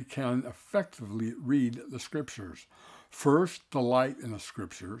ways we can effectively read the scriptures. First, delight in the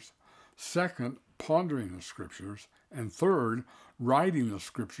scriptures. Second, pondering the scriptures. And third, writing the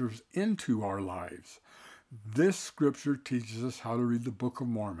scriptures into our lives. This scripture teaches us how to read the Book of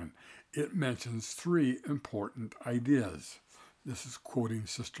Mormon. It mentions three important ideas. This is quoting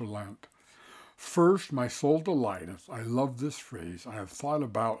Sister Lant. First, my soul delighteth. I love this phrase. I have thought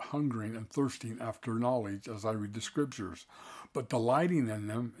about hungering and thirsting after knowledge as I read the scriptures, but delighting in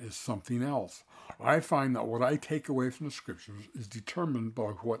them is something else. I find that what I take away from the scriptures is determined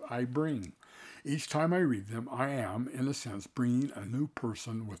by what I bring. Each time I read them, I am, in a sense, bringing a new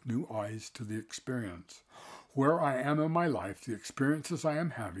person with new eyes to the experience. Where I am in my life, the experiences I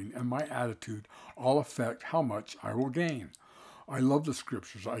am having, and my attitude all affect how much I will gain. I love the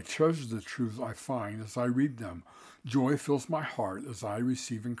scriptures. I treasure the truths I find as I read them. Joy fills my heart as I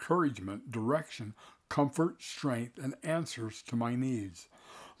receive encouragement, direction, comfort, strength, and answers to my needs.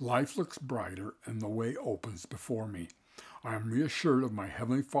 Life looks brighter and the way opens before me. I am reassured of my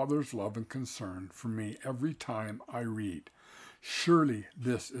Heavenly Father's love and concern for me every time I read. Surely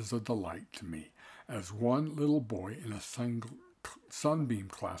this is a delight to me. As one little boy in a sunbeam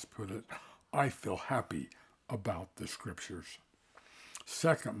class put it, I feel happy about the scriptures.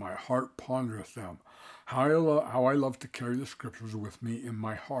 Second, my heart pondereth them. How I love to carry the scriptures with me in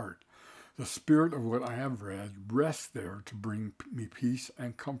my heart. The spirit of what I have read rests there to bring me peace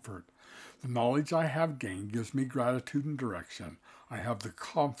and comfort. The knowledge I have gained gives me gratitude and direction. I have the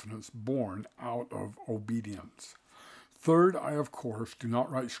confidence born out of obedience. Third, I, of course, do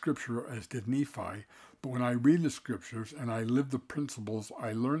not write scripture as did Nephi, but when I read the scriptures and I live the principles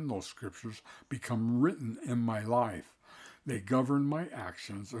I learn those scriptures become written in my life. They govern my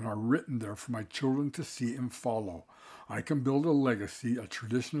actions and are written there for my children to see and follow. I can build a legacy, a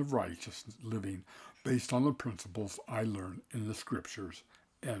tradition of righteous living based on the principles I learn in the scriptures.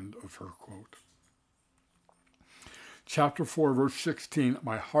 End of her quote. Chapter 4, verse 16,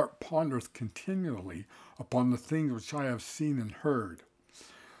 my heart pondereth continually upon the things which I have seen and heard.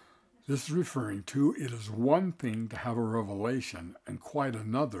 This is referring to, it is one thing to have a revelation and quite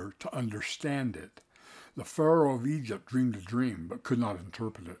another to understand it. The Pharaoh of Egypt dreamed a dream but could not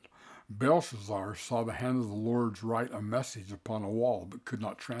interpret it. Belshazzar saw the hand of the Lord write a message upon a wall but could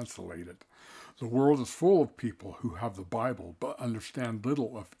not translate it. The world is full of people who have the Bible but understand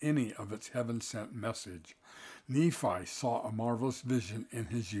little, if any, of its heaven-sent message. Nephi saw a marvelous vision in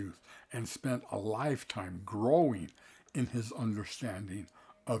his youth and spent a lifetime growing in his understanding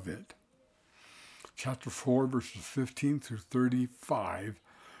of it. Chapter 4, verses 15 through 35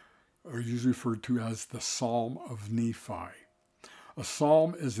 are usually referred to as the Psalm of Nephi. A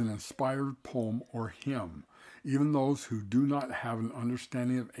psalm is an inspired poem or hymn. Even those who do not have an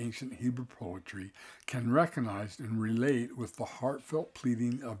understanding of ancient Hebrew poetry can recognize and relate with the heartfelt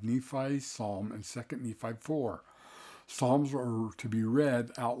pleading of Nephi's psalm in 2 Nephi 4. Psalms are to be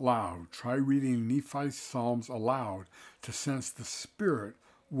read out loud. Try reading Nephi's psalms aloud to sense the spirit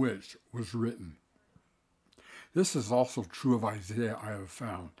which was written. This is also true of Isaiah, I have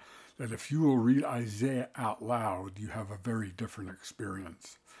found, that if you will read Isaiah out loud, you have a very different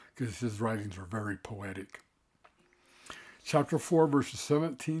experience, because his writings are very poetic. Chapter 4, verses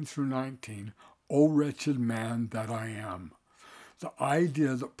 17 through 19, O wretched man that I am. The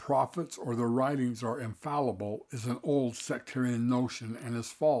idea that prophets or their writings are infallible is an old sectarian notion and is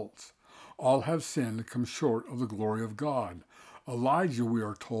false. All have sinned and come short of the glory of God. Elijah, we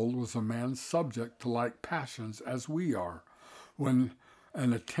are told, was a man subject to like passions as we are. When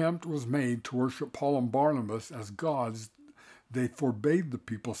an attempt was made to worship Paul and Barnabas as gods, they forbade the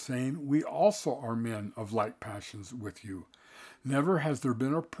people, saying, we also are men of like passions with you. Never has there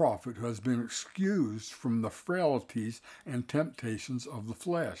been a prophet who has been excused from the frailties and temptations of the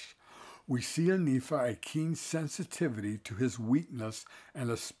flesh. We see in Nephi a keen sensitivity to his weakness and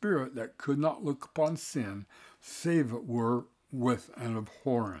a spirit that could not look upon sin, save it were with an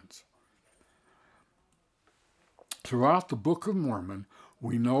abhorrence. Throughout the Book of Mormon,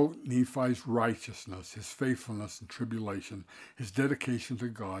 we know Nephi's righteousness, his faithfulness in tribulation, his dedication to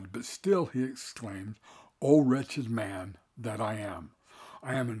God, but still he exclaimed, O wretched man that I am.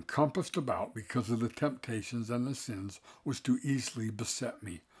 I am encompassed about because of the temptations and the sins which do easily beset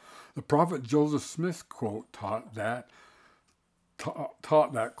me. The prophet Joseph Smith, quote, taught that,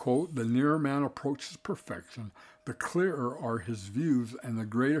 quote, the nearer man approaches perfection, the clearer are his views and the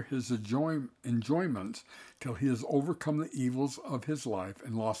greater his enjoyments till he has overcome the evils of his life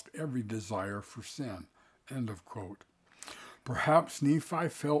and lost every desire for sin. End of quote. Perhaps Nephi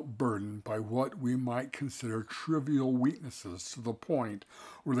felt burdened by what we might consider trivial weaknesses to the point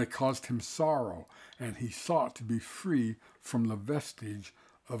where they caused him sorrow, and he sought to be free from the vestige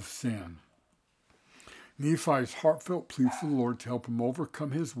of sin. Nephi's heartfelt plea for the Lord to help him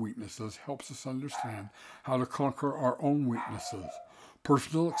overcome his weaknesses helps us understand how to conquer our own weaknesses.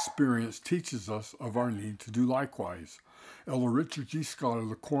 Personal experience teaches us of our need to do likewise. Elder Richard G. Scott of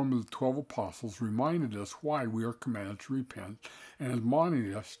the Quorum of the 12 Apostles reminded us why we are commanded to repent and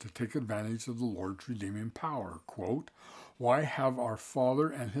admonished us to take advantage of the Lord's redeeming power. Quote, why have our Father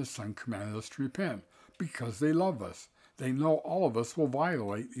and his Son commanded us to repent? Because they love us. They know all of us will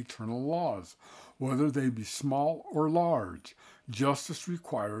violate eternal laws, whether they be small or large. Justice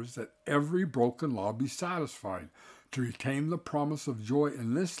requires that every broken law be satisfied to retain the promise of joy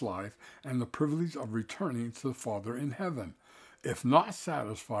in this life and the privilege of returning to the Father in heaven. If not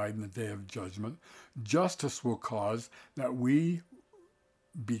satisfied in the day of judgment, justice will cause that we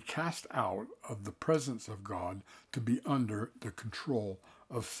be cast out of the presence of God to be under the control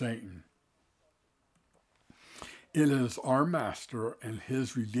of Satan. It is our Master and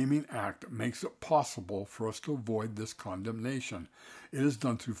his redeeming act that makes it possible for us to avoid this condemnation. It is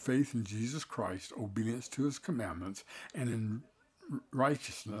done through faith in Jesus Christ, obedience to his commandments, and in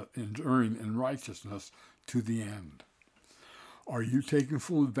in righteousness to the end. Are you taking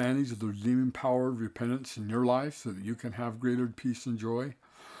full advantage of the redeeming power of repentance in your life so that you can have greater peace and joy?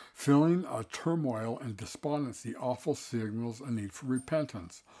 Feeling a turmoil and despondency often signals a need for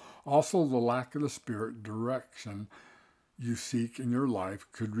repentance. Also, the lack of the Spirit direction you seek in your life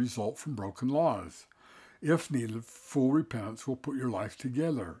could result from broken laws. If needed, full repentance will put your life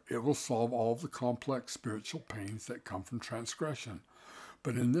together. It will solve all of the complex spiritual pains that come from transgression.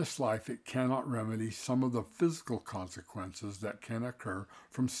 But in this life, it cannot remedy some of the physical consequences that can occur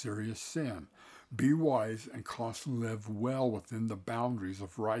from serious sin. Be wise and constantly live well within the boundaries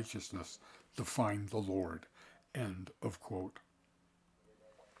of righteousness defined the Lord. End of quote.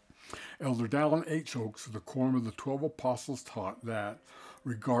 Elder Dallin H. Oaks of the Quorum of the 12 Apostles taught that,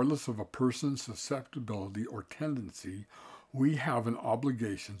 regardless of a person's susceptibility or tendency, we have an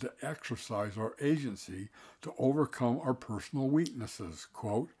obligation to exercise our agency to overcome our personal weaknesses.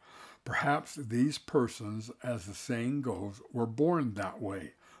 Quote, perhaps these persons, as the saying goes, were born that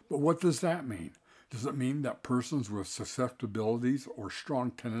way. But what does that mean? Does it mean that persons with susceptibilities or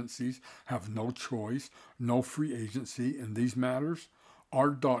strong tendencies have no choice, no free agency in these matters? Our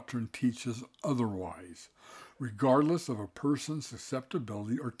doctrine teaches otherwise. Regardless of a person's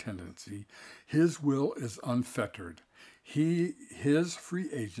susceptibility or tendency, his will is unfettered. His free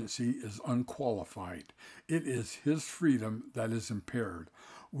agency is unqualified. It is his freedom that is impaired.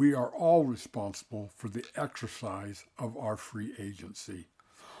 We are all responsible for the exercise of our free agency.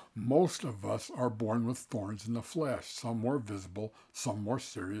 Most of us are born with thorns in the flesh, some more visible, some more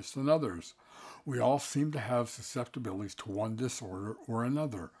serious than others. We all seem to have susceptibilities to one disorder or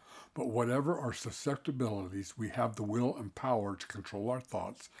another, but whatever our susceptibilities, we have the will and power to control our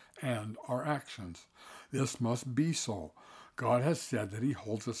thoughts and our actions. This must be so. God has said that he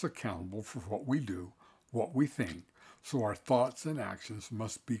holds us accountable for what we do, what we think, so our thoughts and actions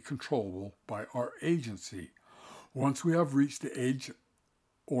must be controllable by our agency. Once we have reached the age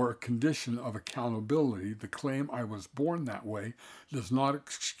or a condition of accountability, the claim "I was born that way" does not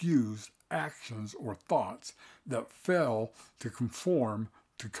excuse actions or thoughts that fail to conform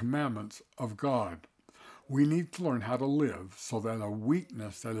to commandments of God. We need to learn how to live so that a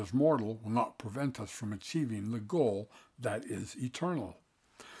weakness that is mortal will not prevent us from achieving the goal that is eternal.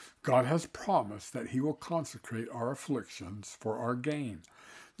 God has promised that he will consecrate our afflictions for our gain.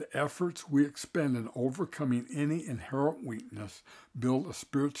 The efforts we expend in overcoming any inherent weakness build a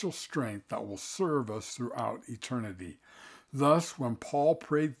spiritual strength that will serve us throughout eternity. Thus, when Paul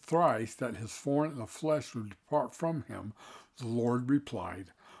prayed thrice that his thorn in the flesh would depart from him, the Lord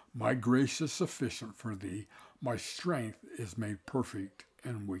replied, "My grace is sufficient for thee. My strength is made perfect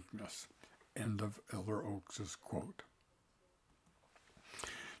in weakness." End of Elder Oaks' quote.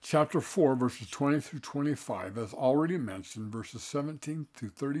 Chapter 4, verses 20 through 25, as already mentioned, verses 17 through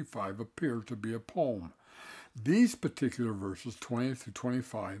 35 appear to be a poem. These particular verses, 20 through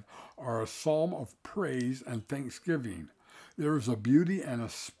 25, are a psalm of praise and thanksgiving. There is a beauty and a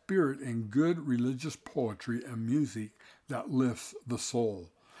spirit in good religious poetry and music that lifts the soul.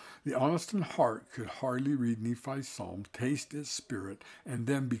 The honest in heart could hardly read Nephi's psalm, taste its spirit, and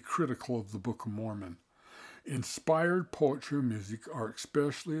then be critical of the Book of Mormon. Inspired poetry and music are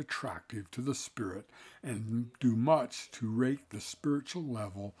especially attractive to the spirit and do much to rake the spiritual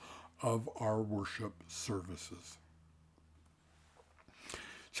level of our worship services.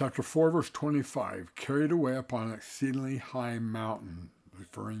 Chapter 4, verse 25, carried away upon an exceedingly high mountain,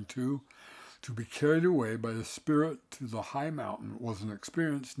 referring to be carried away by the Spirit to the high mountain was an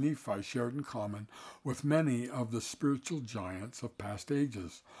experience Nephi shared in common with many of the spiritual giants of past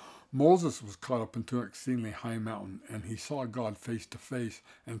ages. Moses was caught up into an exceedingly high mountain, and he saw God face to face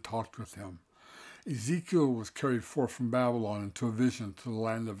and talked with him. Ezekiel was carried forth from Babylon into a vision to the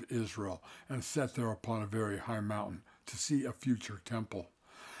land of Israel and set there upon a very high mountain to see a future temple.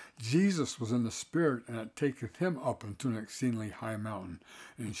 Jesus was in the Spirit, and it taketh him up into an exceedingly high mountain,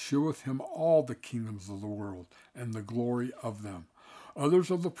 and sheweth him all the kingdoms of the world, and the glory of them.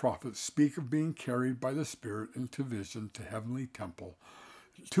 Others of the prophets speak of being carried by the Spirit into vision to the heavenly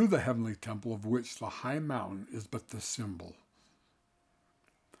temple of which the high mountain is but the symbol.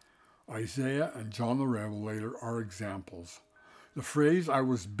 Isaiah and John the Revelator are examples. The phrase, "I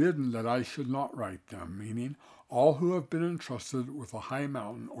was bidden that I should not write them," meaning all who have been entrusted with a high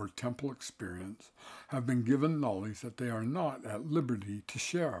mountain or temple experience have been given knowledge that they are not at liberty to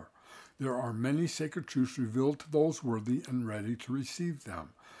share. There are many sacred truths revealed to those worthy and ready to receive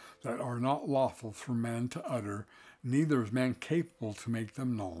them that are not lawful for man to utter, neither is man capable to make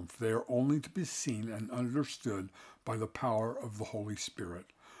them known, for they are only to be seen and understood by the power of the Holy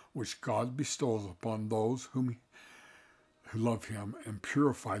Spirit, which God bestows upon those who love him and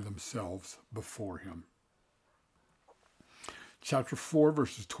purify themselves before him. Chapter 4,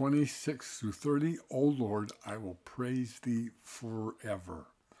 verses 26 through 30. O Lord, I will praise thee forever.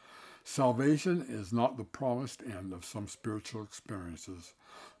 Salvation is not the promised end of some spiritual experiences,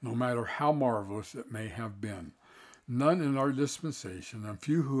 no matter how marvelous it may have been. None in our dispensation, and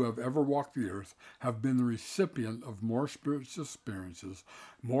few who have ever walked the earth, have been the recipient of more spiritual experiences,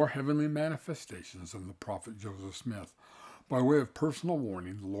 more heavenly manifestations than the prophet Joseph Smith. By way of personal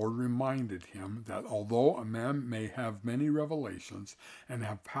warning, the Lord reminded him that although a man may have many revelations and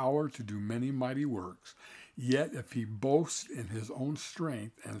have power to do many mighty works, yet if he boasts in his own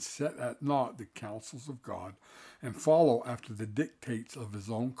strength and set at naught the counsels of God, and follow after the dictates of his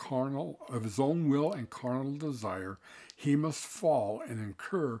own will and carnal desire, he must fall and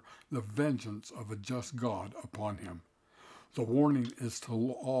incur the vengeance of a just God upon him. The warning is to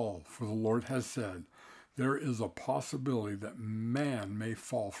all, for the Lord has said, there is a possibility that man may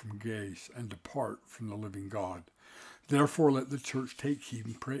fall from grace and depart from the living God. Therefore let the church take heed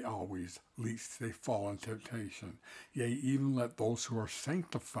and pray always, lest they fall in temptation. Yea, even let those who are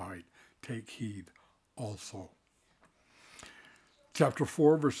sanctified take heed also. Chapter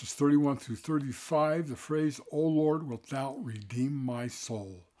 4, verses 31 through 35, the phrase, O Lord, wilt thou redeem my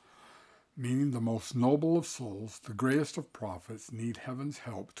soul? Meaning the most noble of souls, the greatest of prophets, need heaven's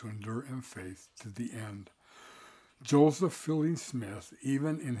help to endure in faith to the end. Joseph Fielding Smith,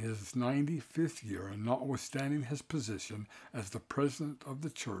 even in his 95th year, and notwithstanding his position as the president of the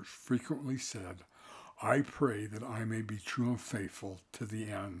church, frequently said, I pray that I may be true and faithful to the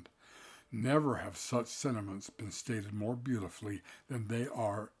end. Never have such sentiments been stated more beautifully than they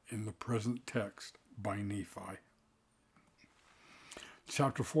are in the present text by Nephi.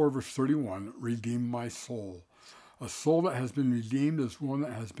 Chapter 4, verse 31, redeem my soul. A soul that has been redeemed is one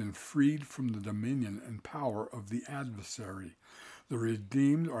that has been freed from the dominion and power of the adversary. The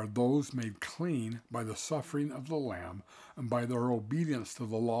redeemed are those made clean by the suffering of the Lamb and by their obedience to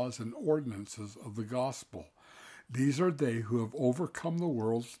the laws and ordinances of the gospel. These are they who have overcome the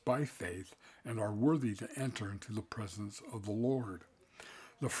world by faith and are worthy to enter into the presence of the Lord.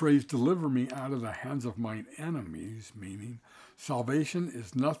 The phrase, deliver me out of the hands of mine enemies, meaning salvation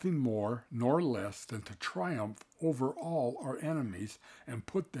is nothing more nor less than to triumph over all our enemies and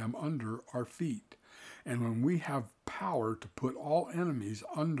put them under our feet. And when we have power to put all enemies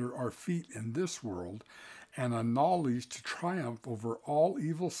under our feet in this world, and a knowledge to triumph over all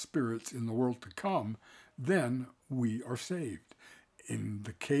evil spirits in the world to come, then we are saved. In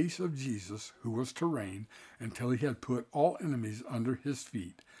the case of Jesus, who was to reign until he had put all enemies under his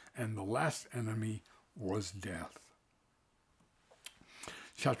feet, and the last enemy was death.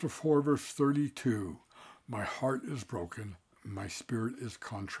 Chapter 4, verse 32, my heart is broken, my spirit is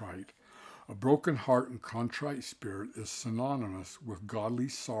contrite. A broken heart and contrite spirit is synonymous with godly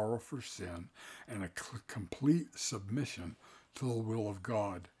sorrow for sin and a complete submission to the will of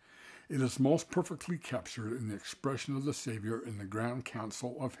God. It is most perfectly captured in the expression of the Savior in the grand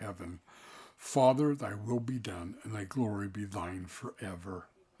council of heaven, Father, thy will be done, and thy glory be thine forever.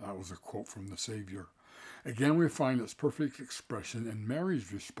 That was a quote from the Savior. Again, we find its perfect expression in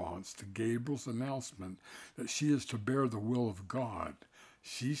Mary's response to Gabriel's announcement that she is to bear the will of God.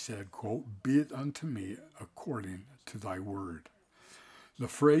 She said, quote, be it unto me according to thy word. The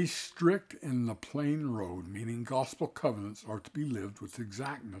phrase strict in the plain road, meaning gospel covenants are to be lived with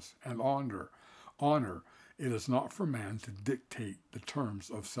exactness and honor. It is not for man to dictate the terms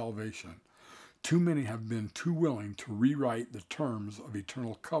of salvation. Too many have been too willing to rewrite the terms of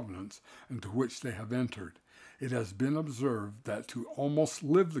eternal covenants into which they have entered. It has been observed that to almost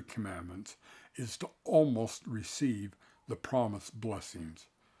live the commandments is to almost receive the promised blessings.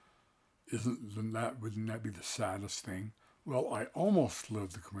 Wouldn't that be the saddest thing? Well, I almost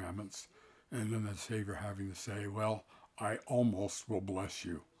live the commandments, and then the Savior having to say, well, I almost will bless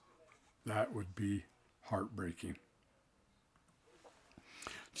you. That would be heartbreaking.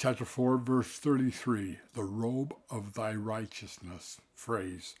 Chapter 4, verse 33, the robe of thy righteousness,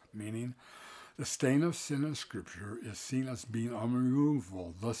 phrase, meaning the stain of sin in Scripture is seen as being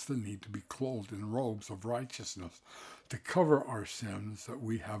unremovable, thus the need to be clothed in robes of righteousness to cover our sins that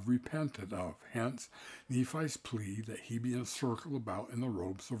we have repented of. Hence, Nephi's plea that he be encircled about in the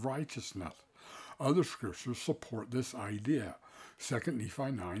robes of righteousness. Other scriptures support this idea. 2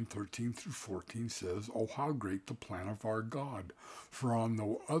 Nephi 9, 13 through 14 says, oh, how great the plan of our God! For on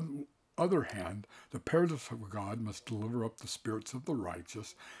the other hand, the paradise of God must deliver up the spirits of the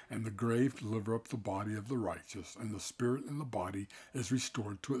righteous, and the grave deliver up the body of the righteous, and the spirit in the body is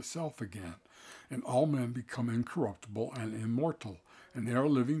restored to itself again. And all men become incorruptible and immortal, And they are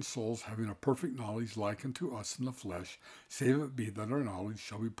living souls, having a perfect knowledge like unto us in the flesh, save it be that our knowledge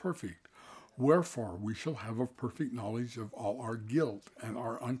shall be perfect. Wherefore we shall have a perfect knowledge of all our guilt, and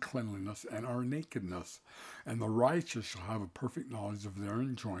our uncleanliness, and our nakedness. And the righteous shall have a perfect knowledge of their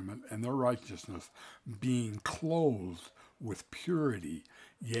enjoyment and their righteousness, being clothed with purity,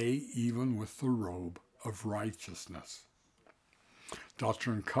 yea, even with the robe of righteousness.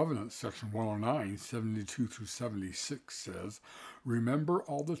 Doctrine and Covenants, section 109, 72 through 76 says, Remember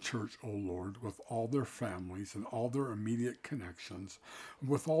all the church, O Lord, with all their families and all their immediate connections,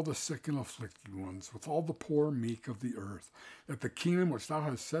 with all the sick and afflicted ones, with all the poor meek of the earth, that the kingdom which thou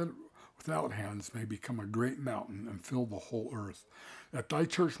hast set without hands may become a great mountain and fill the whole earth, that thy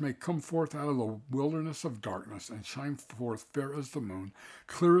church may come forth out of the wilderness of darkness and shine forth fair as the moon,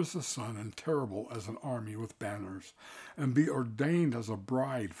 clear as the sun, and terrible as an army with banners, and be ordained as a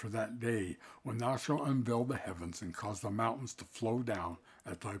bride for that day when thou shalt unveil the heavens and cause the mountains to flow down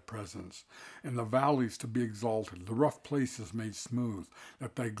at thy presence, and the valleys to be exalted, the rough places made smooth,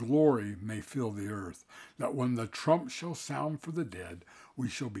 that thy glory may fill the earth, that when the trump shall sound for the dead, we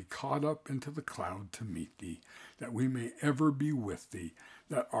shall be caught up into the cloud to meet thee, that we may ever be with thee,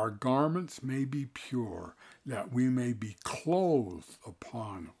 that our garments may be pure, that we may be clothed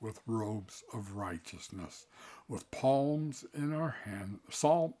upon with robes of righteousness, with palms in our hands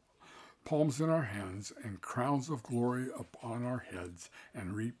and crowns of glory upon our heads,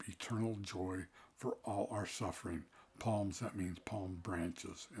 and reap eternal joy for all our suffering. Palms, that means palm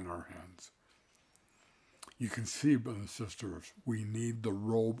branches in our hands. You can see, brothers and sisters, we need the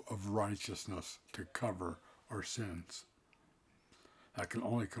robe of righteousness to cover our sins. That can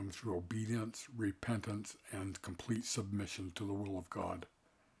only come through obedience, repentance, and complete submission to the will of God.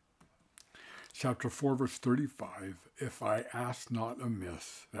 Chapter 4, verse 35, if I ask not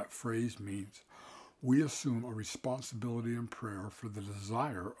amiss, that phrase means we assume a responsibility in prayer for the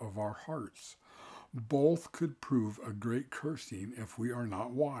desire of our hearts. Both could prove a great cursing if we are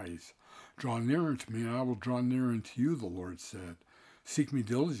not wise. Draw near unto me, and I will draw near unto you, the Lord said. Seek me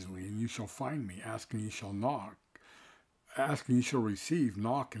diligently, and you shall find me. Ask, and ye shall knock. Ask, and ye shall receive.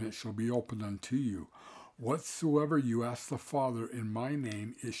 Knock, and it shall be opened unto you. Whatsoever you ask the Father in my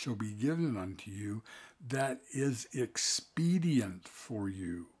name, it shall be given unto you. That is expedient for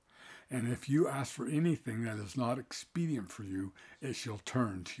you. And if you ask for anything that is not expedient for you, it shall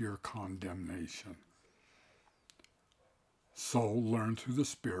turn to your condemnation. So learn through the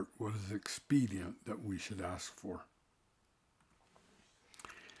Spirit what is expedient that we should ask for.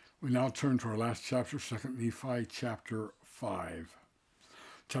 We now turn to our last chapter, 2 Nephi chapter 5.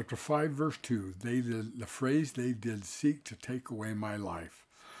 Chapter 5, verse 2, the phrase, they did seek to take away my life.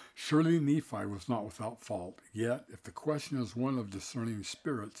 Surely Nephi was not without fault. Yet, if the question is one of discerning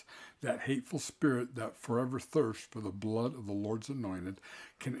spirits, that hateful spirit that forever thirsts for the blood of the Lord's anointed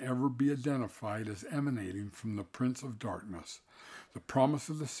can ever be identified as emanating from the Prince of Darkness. The promise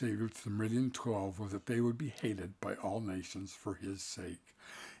of the Savior to the Meridian 12 was that they would be hated by all nations for his sake.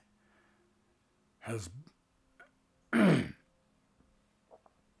 Has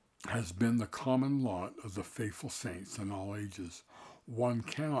been the common lot of the faithful saints in all ages. One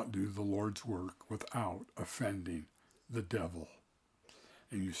cannot do the Lord's work without offending the devil.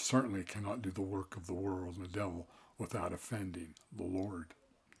 And you certainly cannot do the work of the world and the devil without offending the Lord.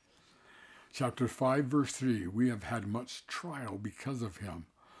 Chapter 5, verse 3, we have had much trial because of him.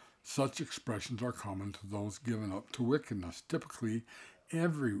 Such expressions are common to those given up to wickedness. Typically,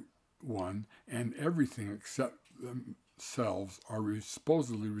 everyone and everything except themselves are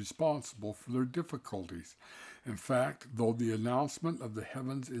supposedly responsible for their difficulties. In fact, though the announcement of the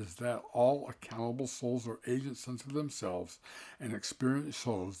heavens is that all accountable souls are agents unto themselves, and experience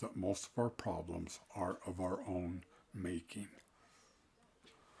shows that most of our problems are of our own making.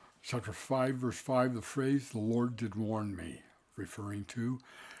 Chapter 5, verse 5, the phrase, the Lord did warn me, referring to,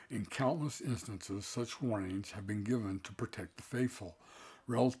 in countless instances, such warnings have been given to protect the faithful.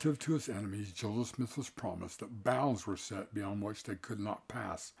 Relative to his enemies, Joseph Smith was promised that bounds were set beyond which they could not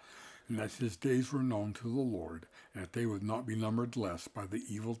pass, and that his days were known to the Lord, and that they would not be numbered less by the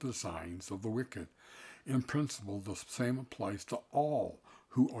evil designs of the wicked. In principle, the same applies to all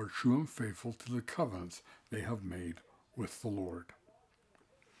who are true and faithful to the covenants they have made with the Lord.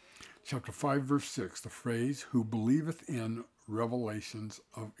 Chapter 5, verse 6, the phrase, who believeth in the revelations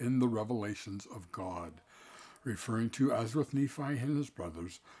of God, referring to, as with Nephi and his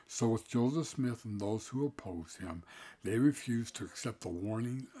brothers, so with Joseph Smith and those who oppose him, they refuse to accept the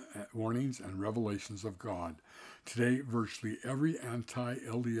warnings and revelations of God. Today, virtually every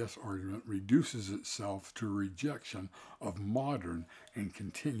anti-LDS argument reduces itself to a rejection of modern and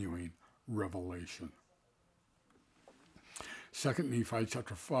continuing revelation. 2 Nephi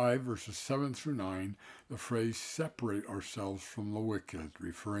chapter 5, verses 7 through 9, the phrase separate ourselves from the wicked,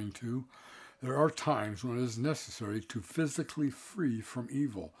 referring to there are times when it is necessary to physically free from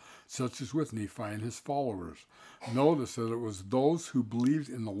evil, such as with Nephi and his followers. Notice that it was those who believed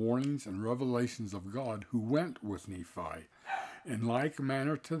in the warnings and revelations of God who went with Nephi. In like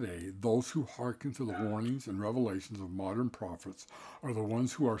manner today, those who hearken to the warnings and revelations of modern prophets are the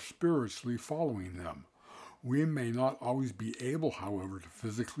ones who are spiritually following them. We may not always be able, however, to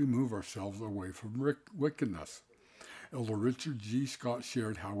physically move ourselves away from wickedness. Elder Richard G. Scott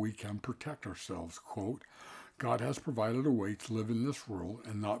shared how we can protect ourselves. Quote, God has provided a way to live in this world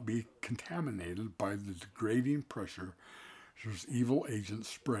and not be contaminated by the degrading pressure evil agents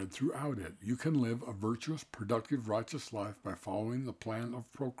spread throughout it. You can live a virtuous, productive, righteous life by following the plan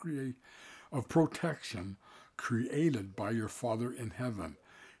of protection created by your Father in heaven.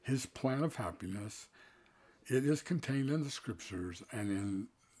 His plan of happiness, it is contained in the scriptures and in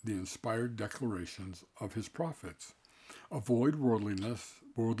the inspired declarations of his prophets. Avoid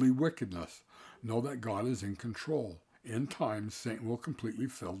worldly wickedness. Know that God is in control. In time, Satan will completely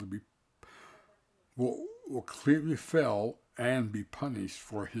fail and be punished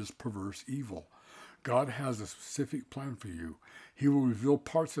for his perverse evil. God has a specific plan for you. He will reveal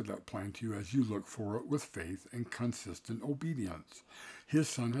parts of that plan to you as you look for it with faith and consistent obedience. His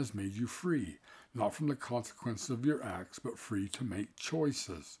Son has made you free, not from the consequences of your acts, but free to make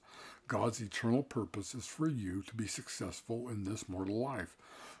choices. God's eternal purpose is for you to be successful in this mortal life.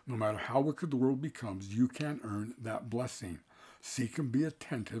 No matter how wicked the world becomes, you can earn that blessing. Seek and be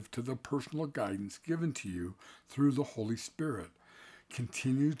attentive to the personal guidance given to you through the Holy Spirit.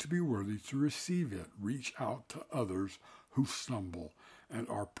 Continue to be worthy to receive it. Reach out to others who stumble and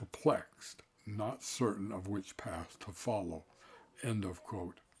are perplexed, not certain of which path to follow. End of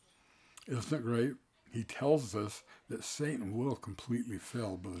quote. Isn't it great? He tells us that Satan will completely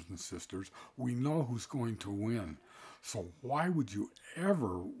fail, brothers and sisters. We know who's going to win. So why would you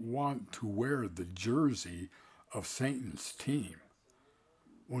ever want to wear the jersey of Satan's team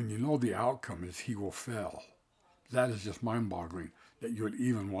when you know the outcome is he will fail? That is just mind-boggling that you would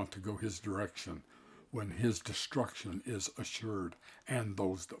even want to go his direction when his destruction is assured and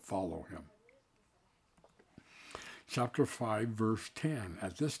those that follow him. Chapter 5, verse 10.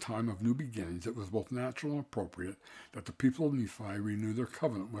 At this time of new beginnings, it was both natural and appropriate that the people of Nephi renew their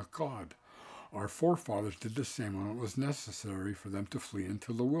covenant with God. Our forefathers did the same when it was necessary for them to flee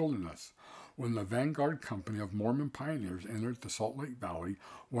into the wilderness. When the vanguard company of Mormon pioneers entered the Salt Lake Valley,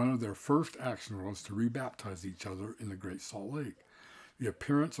 one of their first actions was to rebaptize each other in the Great Salt Lake. The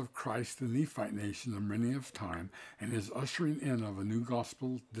appearance of Christ in the Nephite nation in the millennium of time and his ushering in of a new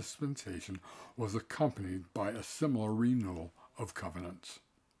gospel dispensation was accompanied by a similar renewal of covenants.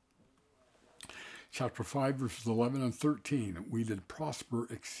 Chapter 5, verses 11 and 13, we did prosper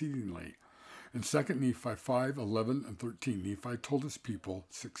exceedingly. In 2 Nephi 5, 11 and 13, Nephi told his people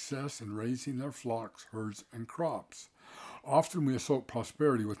success in raising their flocks, herds, and crops. Often we associate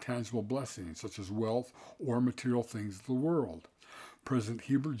prosperity with tangible blessings, such as wealth or material things of the world. President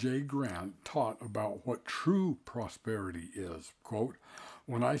Heber J. Grant taught about what true prosperity is. Quote,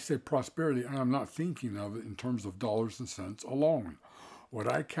 when I say prosperity, I am not thinking of it in terms of dollars and cents alone.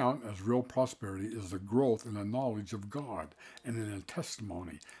 What I count as real prosperity is the growth in the knowledge of God and in the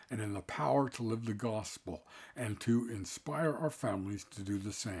testimony and in the power to live the gospel and to inspire our families to do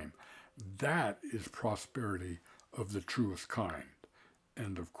the same. That is prosperity of the truest kind.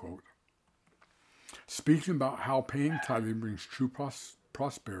 End of quote. Speaking about how paying tithing brings true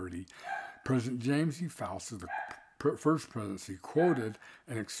prosperity, President James E. Faust of the First Presidency quoted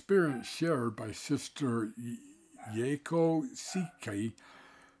an experience shared by Sister Yako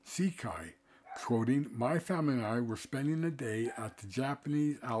Sikai, quoting, my family and I were spending a day at the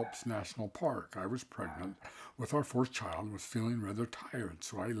Japanese Alps National Park. I was pregnant with our fourth child and was feeling rather tired,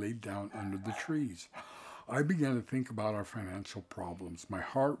 so I laid down under the trees. I began to think about our financial problems. My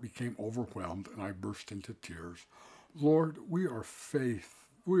heart became overwhelmed and I burst into tears. Lord, we are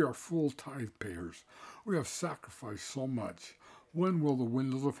full tithe payers. We have sacrificed so much. When will the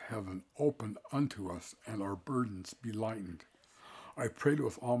windows of heaven open unto us and our burdens be lightened? I prayed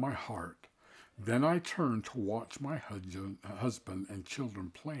with all my heart. Then I turned to watch my husband and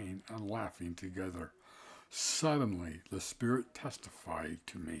children playing and laughing together. Suddenly, the Spirit testified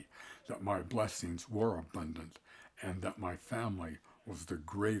to me that my blessings were abundant and that my family was the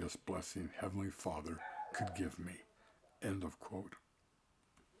greatest blessing Heavenly Father could give me. End of quote.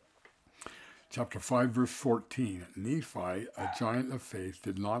 Chapter 5, verse 14. Nephi, a giant of faith,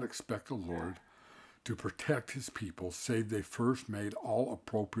 did not expect the Lord to protect his people, save they first made all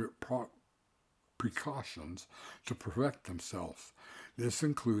appropriate precautions to protect themselves. This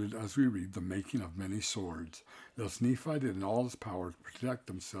included, as we read, the making of many swords. Thus Nephi did in all his power to protect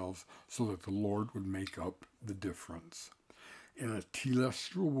themselves so that the Lord would make up the difference. In a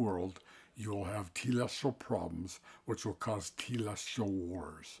telestial world, you will have telestial problems, which will cause telestial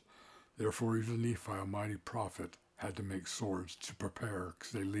wars. Therefore, even Nephi, a mighty prophet, had to make swords to prepare,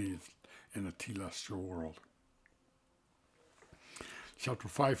 because they lived in a telestial world. Chapter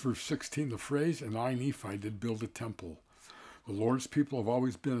 5, verse 16, the phrase, "And I, Nephi, did build a temple." The Lord's people have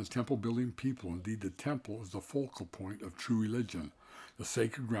always been a temple-building people. Indeed, the temple is the focal point of true religion, the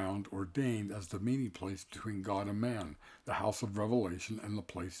sacred ground ordained as the meeting place between God and man, the house of revelation and the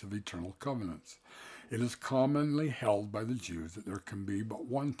place of eternal covenants. It is commonly held by the Jews that there can be but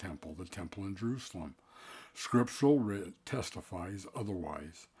one temple, the temple in Jerusalem. Scriptural writ testifies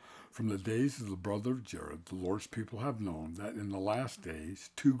otherwise. From the days of the brother of Jared, the Lord's people have known that in the last days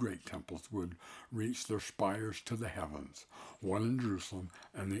 2 great temples would reach their spires to the heavens, one in Jerusalem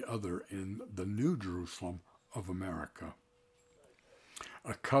and the other in the New Jerusalem of America.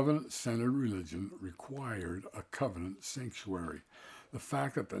 A covenant-centered religion required a covenant sanctuary. The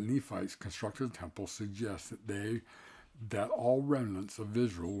fact that the Nephites constructed a temple suggests that all remnants of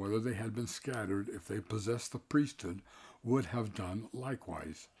Israel, whether they had been scattered, if they possessed the priesthood, would have done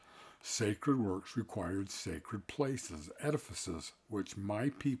likewise. Sacred works required sacred places, edifices, which my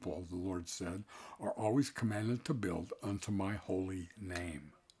people, the Lord said, are always commanded to build unto my holy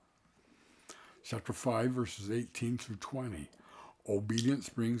name. Chapter 5, verses 18 through 20. Obedience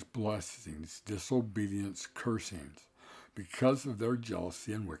brings blessings, disobedience cursings. Because of their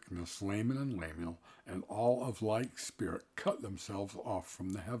jealousy and wickedness, Laman and Lemuel and all of like spirit cut themselves off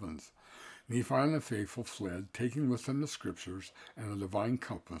from the heavens. Nephi and the faithful fled, taking with them the scriptures and a divine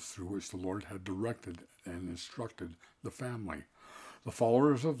compass through which the Lord had directed and instructed the family. The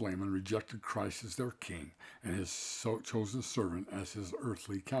followers of Laman rejected Christ as their king and his chosen servant as his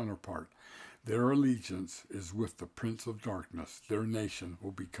earthly counterpart. Their allegiance is with the prince of darkness. Their nation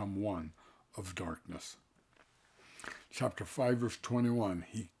will become one of darkness. Chapter 5, verse 21,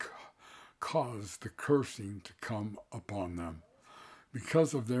 he caused the cursing to come upon them.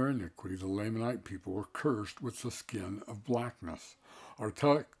 Because of their iniquity, the Lamanite people were cursed with the skin of blackness. Our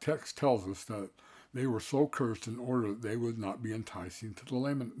text tells us that they were so cursed in order that they would not be enticing to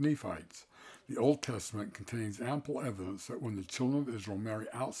the Nephites. The Old Testament contains ample evidence that when the children of Israel marry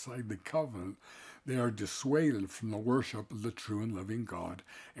outside the covenant, they are dissuaded from the worship of the true and living God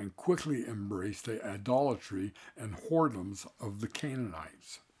and quickly embrace the idolatry and whoredoms of the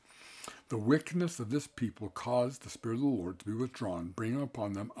Canaanites. The wickedness of this people caused the Spirit of the Lord to be withdrawn, bringing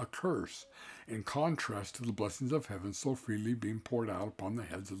upon them a curse, in contrast to the blessings of heaven so freely being poured out upon the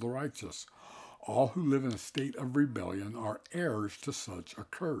heads of the righteous. All who live in a state of rebellion are heirs to such a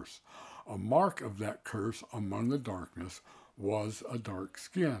curse. A mark of that curse among the darkness was a dark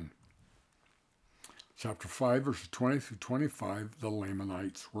skin. Chapter 5, verses 20 through 25, the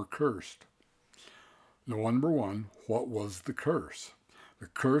Lamanites were cursed. Number 1, what was the curse? The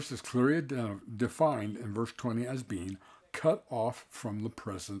curse is clearly defined in verse 20 as being cut off from the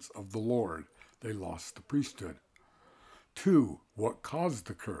presence of the Lord. They lost the priesthood. 2, what caused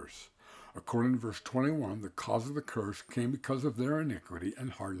the curse? According to verse 21, the cause of the curse came because of their iniquity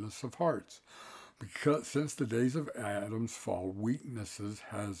and hardness of hearts. Because since the days of Adam's fall, weaknesses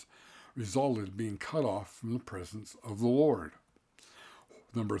has resulted in being cut off from the presence of the Lord.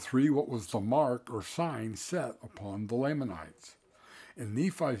 Number 3, what was the mark or sign set upon the Lamanites? In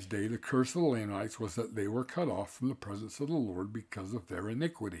Nephi's day, the curse of the Lamanites was that they were cut off from the presence of the Lord because of their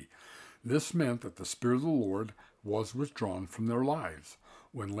iniquity. This meant that the Spirit of the Lord was withdrawn from their lives.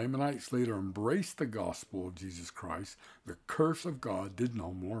 When Lamanites later embraced the gospel of Jesus Christ, the curse of God did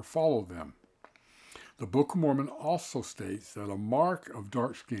no more follow them. The Book of Mormon also states that a mark of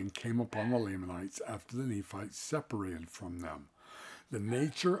dark skin came upon the Lamanites after the Nephites separated from them. The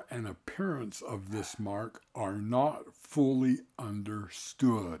nature and appearance of this mark are not fully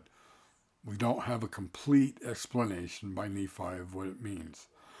understood. We don't have a complete explanation by Nephi of what it means.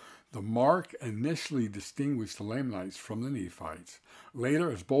 The mark initially distinguished the Lamanites from the Nephites.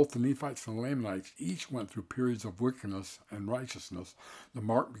 Later, as both the Nephites and the Lamanites each went through periods of wickedness and righteousness, the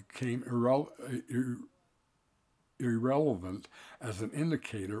mark became irrelevant as an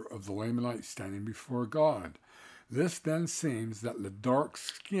indicator of the Lamanites standing before God. This then seems that the dark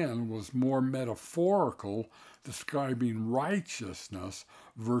skin was more metaphorical, describing righteousness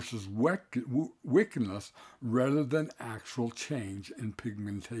versus wickedness rather than actual change in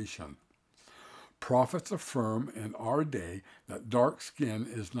pigmentation. Prophets affirm in our day that dark skin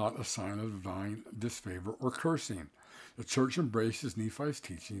is not a sign of divine disfavor or cursing. The church embraces Nephi's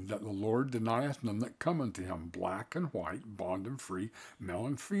teaching that the Lord denieth none that come unto him, black and white, bond and free, male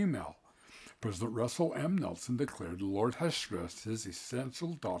and female. President Russell M. Nelson declared the Lord has stressed his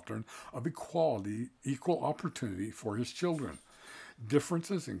essential doctrine of equality, equal opportunity for his children.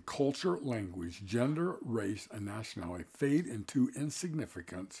 Differences in culture, language, gender, race, and nationality fade into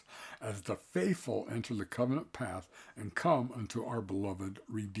insignificance as the faithful enter the covenant path and come unto our beloved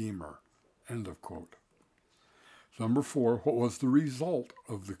Redeemer. End of quote. Number 4, what was the result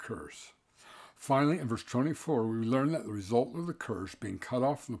of the curse? Finally, in verse 24, we learn that the result of the curse, being cut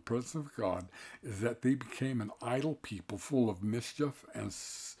off from the presence of God, is that they became an idle people full of mischief and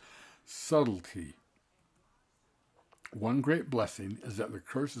subtlety. One great blessing is that the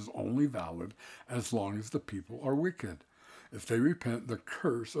curse is only valid as long as the people are wicked. If they repent, the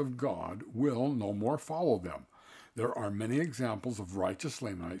curse of God will no more follow them. There are many examples of righteous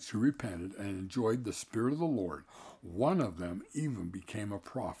Lamanites who repented and enjoyed the Spirit of the Lord. One of them even became a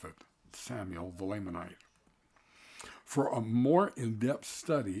prophet, Samuel the Lamanite. For a more in-depth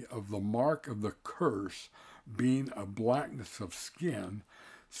study of the mark of the curse being a blackness of skin,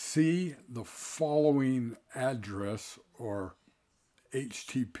 see the following address or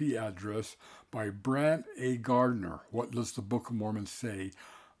HTTP address by Brant A. Gardner. What does the Book of Mormon say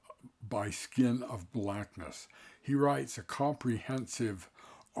by skin of blackness? He writes a comprehensive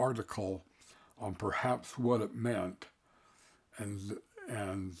article on perhaps what it meant and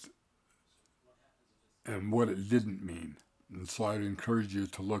what it didn't mean. And so I'd encourage you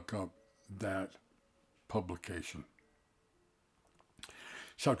to look up that publication.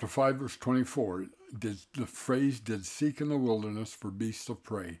 Chapter 5, verse 24, the phrase, did seek in the wilderness for beasts of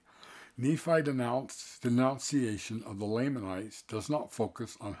prey. Nephi's denunciation of the Lamanites does not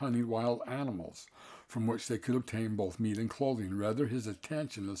focus on hunting wild animals, from which they could obtain both meat and clothing. Rather, his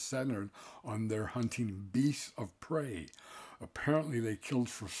attention is centered on their hunting beasts of prey. Apparently, they killed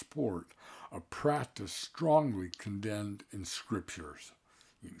for sport, a practice strongly condemned in scriptures.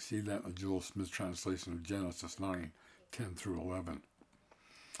 You can see that in the Jewel Smith translation of Genesis 9:10 through 11.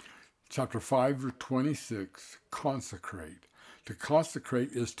 Chapter 5, verse 26, consecrate. To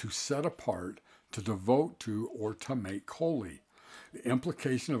consecrate is to set apart, to devote to, or to make holy. The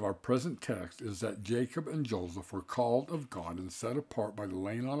implication of our present text is that Jacob and Joseph were called of God and set apart by the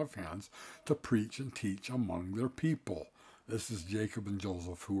laying on of hands to preach and teach among their people. This is Jacob and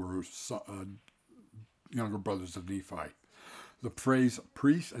Joseph, who were younger brothers of Nephi. The phrase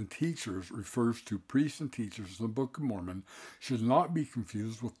priests and teachers refers to priests and teachers in the Book of Mormon, should not be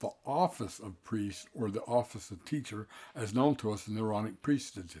confused with the office of priest or the office of teacher as known to us in the Aaronic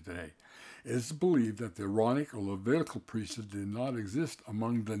priesthood today. It is believed that the Aaronic or Levitical priesthood did not exist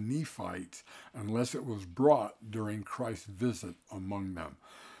among the Nephites unless it was brought during Christ's visit among them.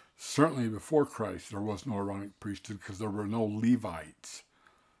 Certainly before Christ there was no Aaronic priesthood because there were no Levites.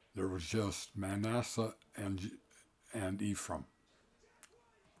 There was just Manasseh and Ephraim.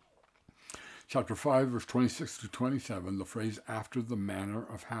 Chapter 5, verse 26 to 27, the phrase, after the manner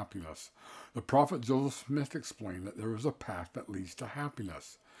of happiness. The prophet Joseph Smith explained that there is a path that leads to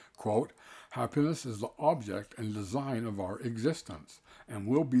happiness. Quote, happiness is the object and design of our existence, and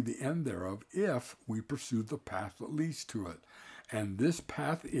will be the end thereof if we pursue the path that leads to it. And this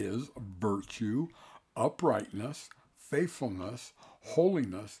path is virtue, uprightness, faithfulness,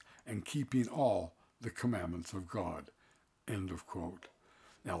 holiness, and keeping all the commandments of God. End of quote.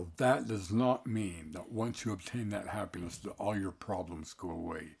 Now, that does not mean that once you obtain that happiness, that all your problems go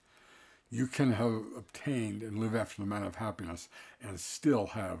away. You can have obtained and live after the manner of happiness and still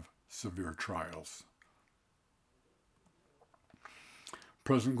have severe trials.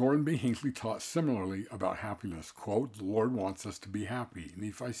 President Gordon B. Hinckley taught similarly about happiness. Quote, the Lord wants us to be happy.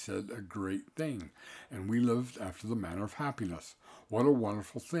 Nephi said a great thing, and we lived after the manner of happiness. What a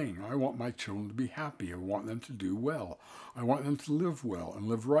wonderful thing. I want my children to be happy. I want them to do well. I want them to live well and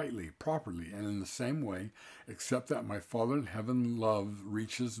live rightly, properly, and in the same way, except that my Father in heaven love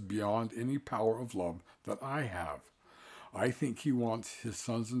reaches beyond any power of love that I have. I think he wants his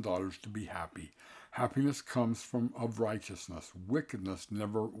sons and daughters to be happy. Happiness comes of righteousness. Wickedness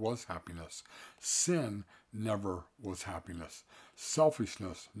never was happiness. Sin never was happiness.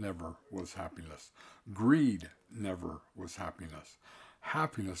 Selfishness never was happiness. Greed never was happiness.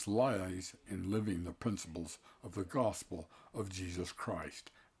 Happiness lies in living the principles of the gospel of Jesus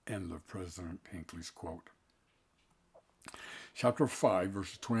Christ. End of President Hinckley's quote. Chapter 5,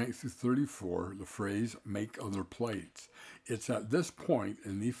 verses 28 through 34, the phrase, make other plates. It's at this point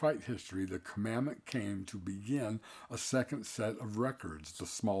in Nephite history the commandment came to begin a second set of records, the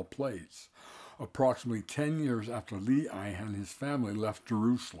small plates. Approximately 10 years after Lehi and his family left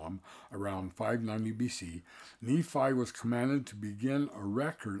Jerusalem, around 590 BC, Nephi was commanded to begin a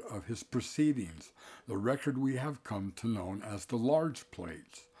record of his proceedings, the record we have come to know as the large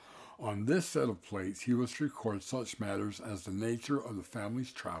plates. On this set of plates, he was to record such matters as the nature of the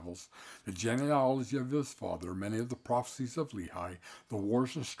family's travels, the genealogy of his father, many of the prophecies of Lehi, the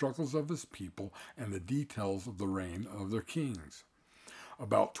wars and struggles of his people, and the details of the reign of their kings.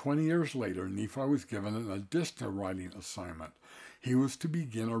 About 20 years later, Nephi was given an additional writing assignment. He was to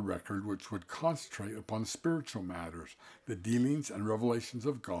begin a record which would concentrate upon spiritual matters, the dealings and revelations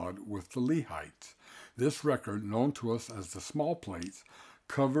of God with the Lehites. This record, known to us as the small plates,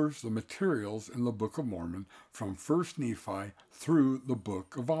 covers the materials in the Book of Mormon from 1st Nephi through the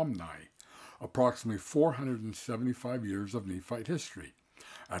Book of Omni, approximately 475 years of Nephite history.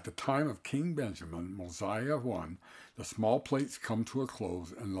 At the time of King Benjamin, Mosiah I, the small plates come to a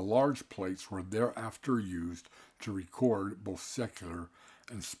close, and the large plates were thereafter used to record both secular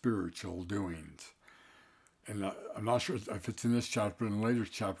and spiritual doings. And I'm not sure if it's in this chapter, but in a later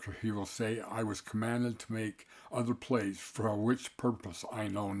chapter he will say, I was commanded to make other plates, for which purpose I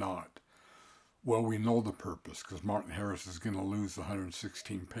know not. Well, we know the purpose, because Martin Harris is going to lose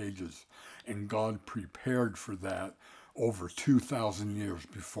 116 pages, and God prepared for that over 2,000 years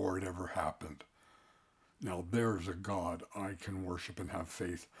before it ever happened. Now there's a God I can worship and have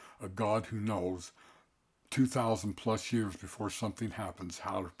faith, a God who knows 2,000 plus years before something happens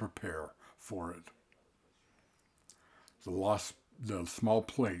how to prepare for it. The small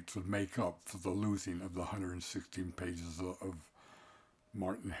plates would make up for the losing of the 116 pages of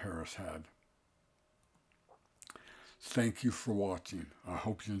Martin Harris had. Thank you for watching. I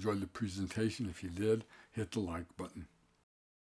hope you enjoyed the presentation. If you did, hit the like button.